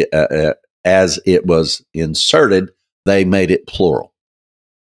as it was inserted, they made it plural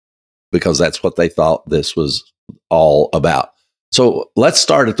because that's what they thought this was all about. So let's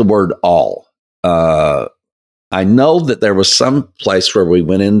start at the word all. I know that there was some place where we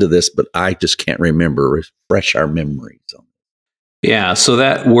went into this, but I just can't remember. Refresh our memories on it. Yeah, so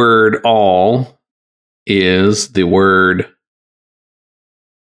that word all is the word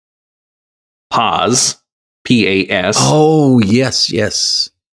pas, P-A-S. Oh, yes.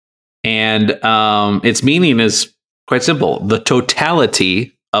 And its meaning is quite simple. The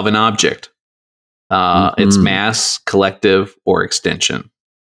totality of an object. Its mass, collective, or extension.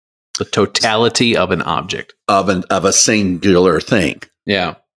 The totality of an object. Of a singular thing.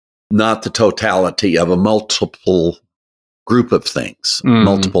 Yeah. Not the totality of a multiple group of things.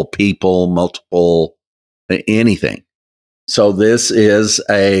 Multiple people, multiple anything. So this is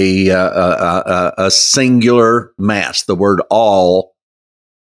a singular mass. The word all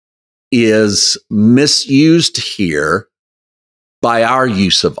is misused here by our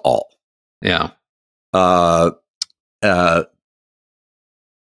use of all. Yeah.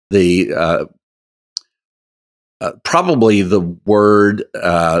 Probably the word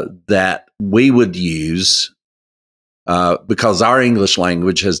that we would use, because our English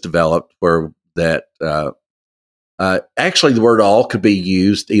language has developed where that actually the word all could be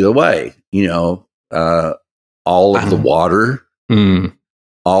used either way. All of the water,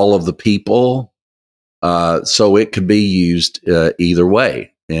 all of the people. So it could be used either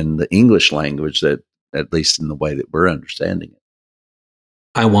way in the English language, that at least in the way that we're understanding it.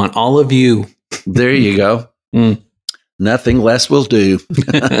 I want all of you. There you go. Nothing less will do.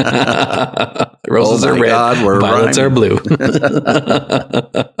 Roses are red, violets are blue.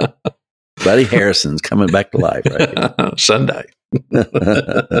 Buddy Harrison's coming back to life right here. Sunday.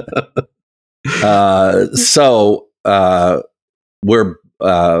 So we're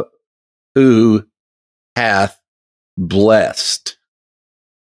who hath blessed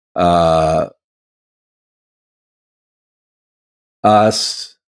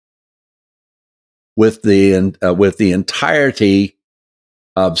us with the entirety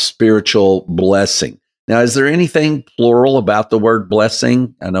of spiritual blessing. Now, is there anything plural about the word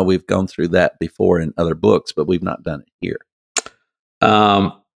blessing? I know we've gone through that before in other books, but we've not done it here.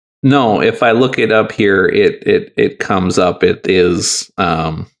 No, if I look it up here, it comes up. It is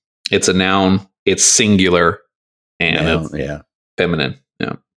it's a noun. It's singular, and it's feminine.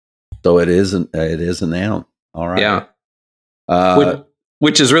 Yeah. So it is a noun. All right. Yeah.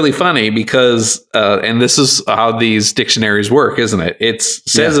 Which is really funny because, and this is how these dictionaries work, isn't it? It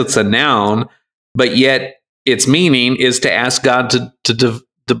says it's a noun, but yet its meaning is to ask God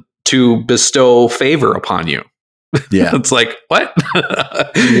to bestow favor upon you. Yeah. It's like, what?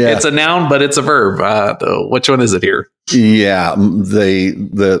 It's a noun, but it's a verb. Which one is it here? Yeah.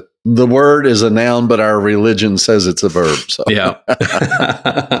 The word is a noun, but our religion says it's a verb. So yeah.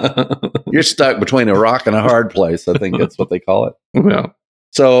 You're stuck between a rock and a hard place. I think that's what they call it. Yeah.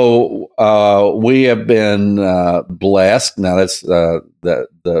 So we have been blessed. Now that's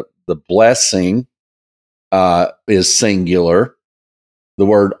the blessing is singular. The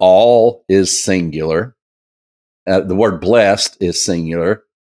word all is singular. The word blessed is singular.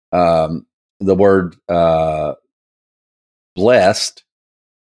 The word blessed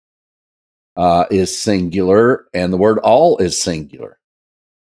is singular, and the word all is singular.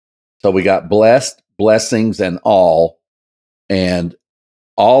 So we got blessed, blessings, and all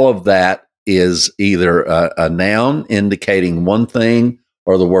of that is either a noun indicating one thing,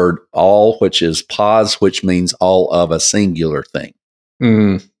 or the word all, which is pos, which means all of a singular thing.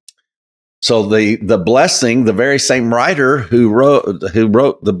 Mm. So the blessing, the very same writer who wrote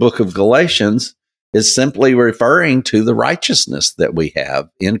the book of Galatians, is simply referring to the righteousness that we have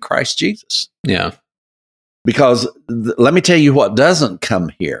in Christ Jesus. Yeah. Because let me tell you what doesn't come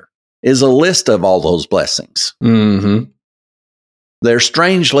here is a list of all those blessings. Mm-hmm. They're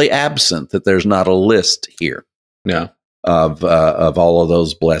strangely absent that there's not a list here. Yeah. Of all of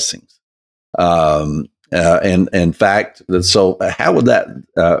those blessings. And in fact, so how would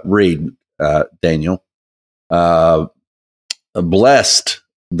that read, Daniel? Blessed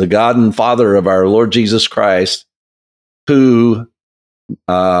the God and Father of our Lord Jesus Christ, who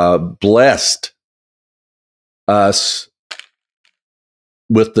blessed us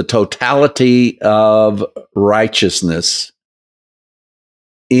with the totality of righteousness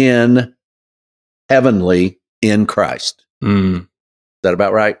in heavenly in Christ. Mm. Is that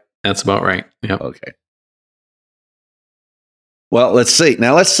about right? That's about right. Yeah. Okay. Well, let's see.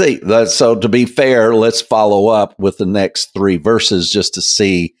 Now, let's see. So to be fair, let's follow up with the next 3 verses just to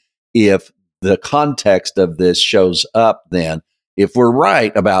see if the context of this shows up then. If we're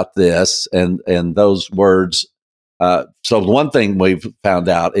right about this and those words, so one thing we've found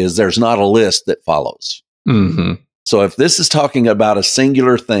out is there's not a list that follows. Mm-hmm. So if this is talking about a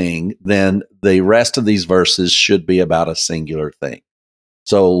singular thing, then the rest of these verses should be about a singular thing.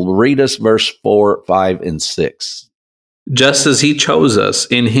 So read us verse 4, 5, and 6. Just as he chose us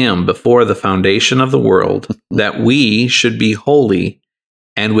in him before the foundation of the world, that we should be holy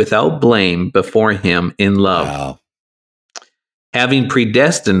and without blame before him in love. Wow. Having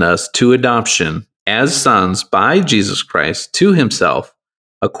predestined us to adoption as sons by Jesus Christ to himself,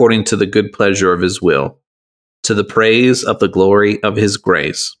 according to the good pleasure of his will, to the praise of the glory of his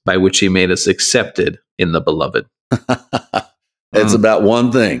grace, by which he made us accepted in the beloved. It's about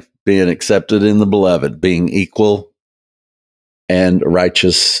one thing, being accepted in the beloved, being equal and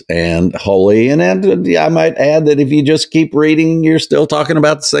righteous and holy. And I might add that if you just keep reading, you're still talking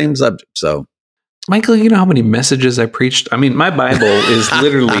about the same subject. So, Michael, you know how many messages I preached? I mean, my Bible is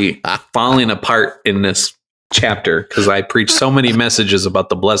literally falling apart in this chapter because I preached so many messages about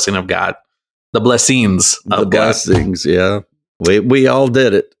the blessing of God, the blessings of the God. blessings, yeah. We all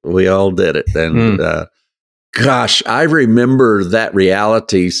did it. We all did it. And gosh, I remember that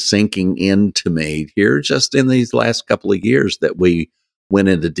reality sinking into me here just in these last couple of years that we went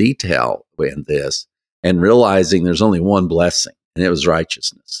into detail in this and realizing there's only one blessing, and it was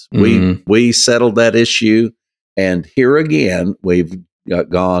righteousness. We settled that issue, and here again, we've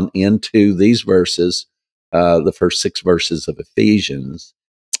gone into these verses, the first 6 verses of Ephesians,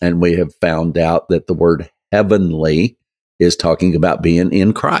 and we have found out that the word heavenly is talking about being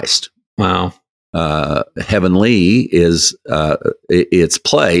in Christ. Wow. Heavenly is its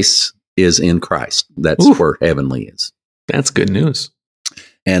place is in Christ. That's where heavenly is. That's good news.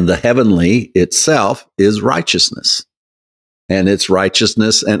 And the heavenly itself is righteousness. And it's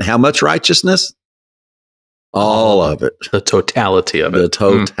righteousness. And how much righteousness? All of it. The totality of it. The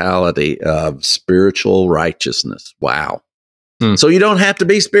totality of spiritual righteousness. Wow. Mm. So you don't have to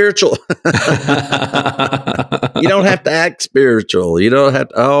be spiritual. You don't have to act spiritual. You don't have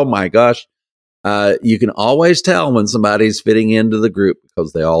to, oh my gosh. You can always tell when somebody's fitting into the group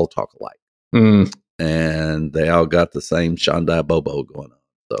because they all talk alike. Mm. and they all got the same Shandai Bobo going on.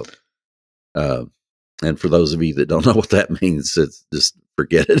 So, and for those of you that don't know what that means, it's just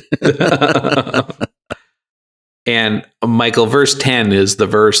forget it. And Michael, verse 10 is the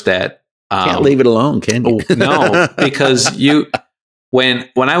verse that can't leave it alone, can you? No, because when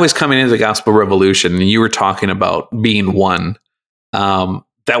I was coming into the Gospel Revolution and you were talking about being one,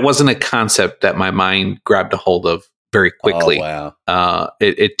 that wasn't a concept that my mind grabbed a hold of very quickly. Oh, wow.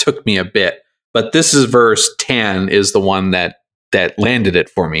 It took me a bit, but this is verse 10 is the one that landed it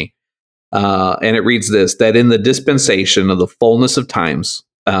for me. And it reads this, that in the dispensation of the fullness of times,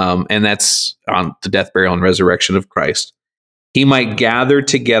 and that's on the death, burial, and resurrection of Christ, he might gather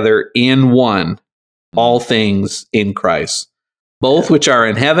together in one all things in Christ, both which are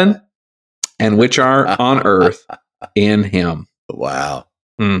in heaven and which are on earth in him. Wow.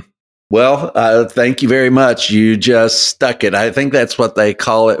 Well, thank you very much. You just stuck it. I think that's what they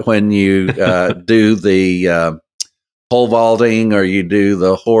call it when you do the pole vaulting, or you do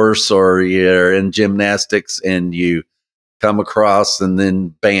the horse, or you're in gymnastics and you come across and then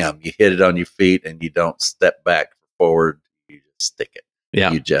bam, you hit it on your feet and you don't step back forward. You just stick it.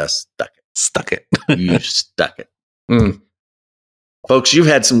 Yeah. You just stuck it. You stuck it. Folks, you've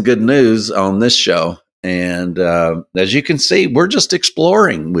had some good news on this show. And as you can see, we're just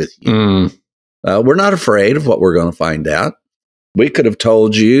exploring with you. We're not afraid of what we're going to find out. We could have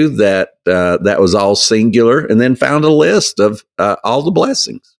told you that that was all singular and then found a list of all the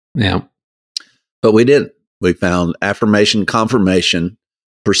blessings. Yeah. But we didn't. We found affirmation, confirmation,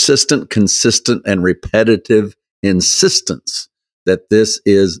 persistent, consistent, and repetitive insistence that this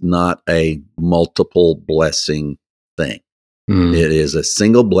is not a multiple blessing thing. It is a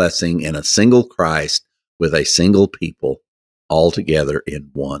single blessing in a single Christ with a single people, all together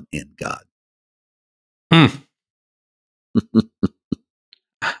in one in God. I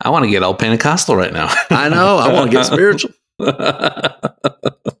want to get all Pentecostal right now. I know. I want to get spiritual.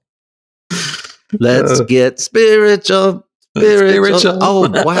 Let's get spiritual. Spiritual. Oh,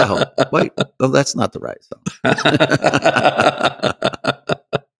 wow. Wait. Oh, that's not the right song.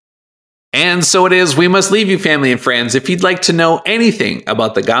 And so it is. We must leave you, family and friends. If you'd like to know anything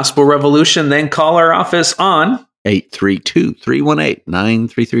about the Gospel Revolution, then call our office on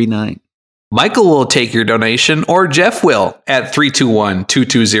 832-318-9339. Michael will take your donation, or Jeff will, at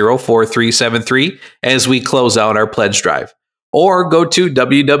 321-220-4373 as we close out our pledge drive. Or go to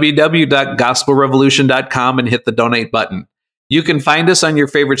www.gospelrevolution.com and hit the donate button. You can find us on your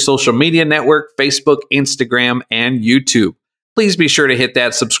favorite social media network, Facebook, Instagram, and YouTube. Please be sure to hit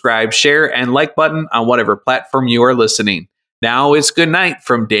that subscribe, share, and like button on whatever platform you are listening. Now it's good night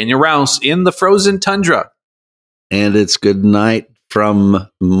from Daniel Rouse in the frozen tundra. And it's good night from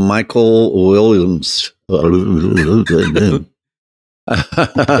Michael Williams.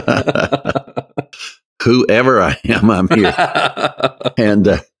 Whoever I am, I'm here. And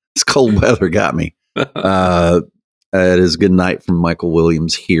this cold weather got me. It is good night from Michael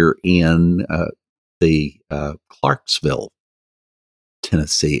Williams here in the Clarksville,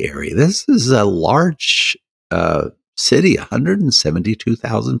 Tennessee area. This is a large city,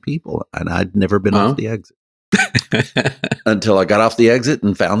 172,000 people, and I'd never been off the exit until I got off the exit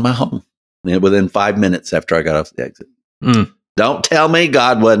and found my home. And within 5 minutes after I got off the exit. Don't tell me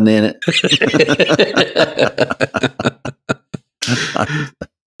God wasn't in it.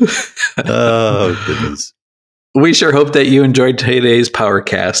 Oh, goodness. We sure hope that you enjoyed today's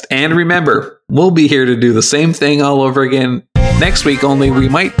PowerCast. And remember, we'll be here to do the same thing all over again next week, only we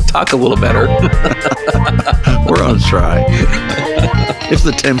might talk a little better. We're going to try. If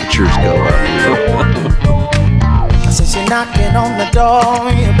the temperatures go up. Since you're knocking on the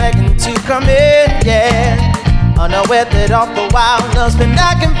door, you're begging to come in, yeah. Unaware that all the while love's been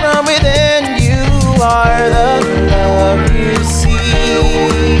knocking from within. You are the love you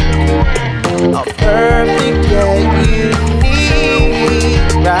seek, a perfect yet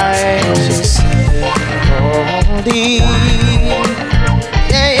unique, righteous, holy.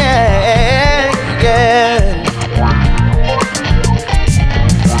 Yeah, yeah, yeah.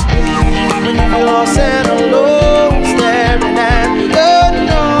 Even if you're lost and alone, staring at the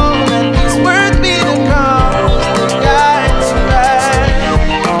unknown, let these words be the cause that guides you back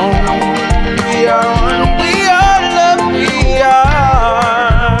home. We are one, we are love, we are.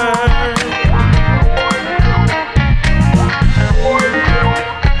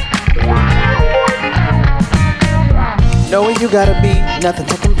 Know where you gotta be, nothing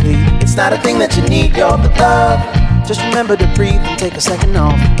to complete. It's not a thing that you need, you're the love. Just remember to breathe and take a second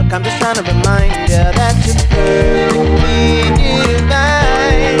off. Look, I'm just trying to remind you that you're perfectly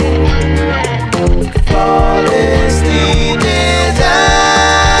divine, flawlessly designed.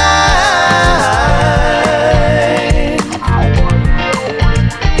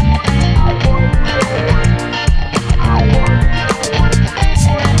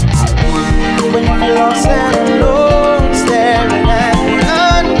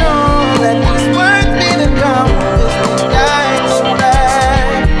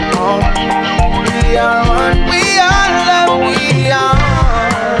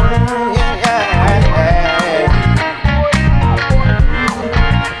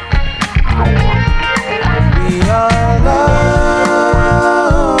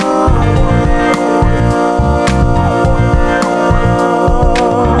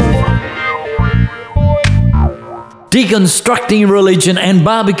 deconstructing religion and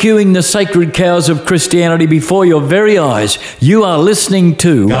barbecuing the sacred cows of Christianity before your very eyes. You are listening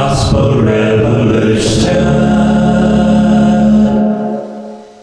to Gospel Revolution.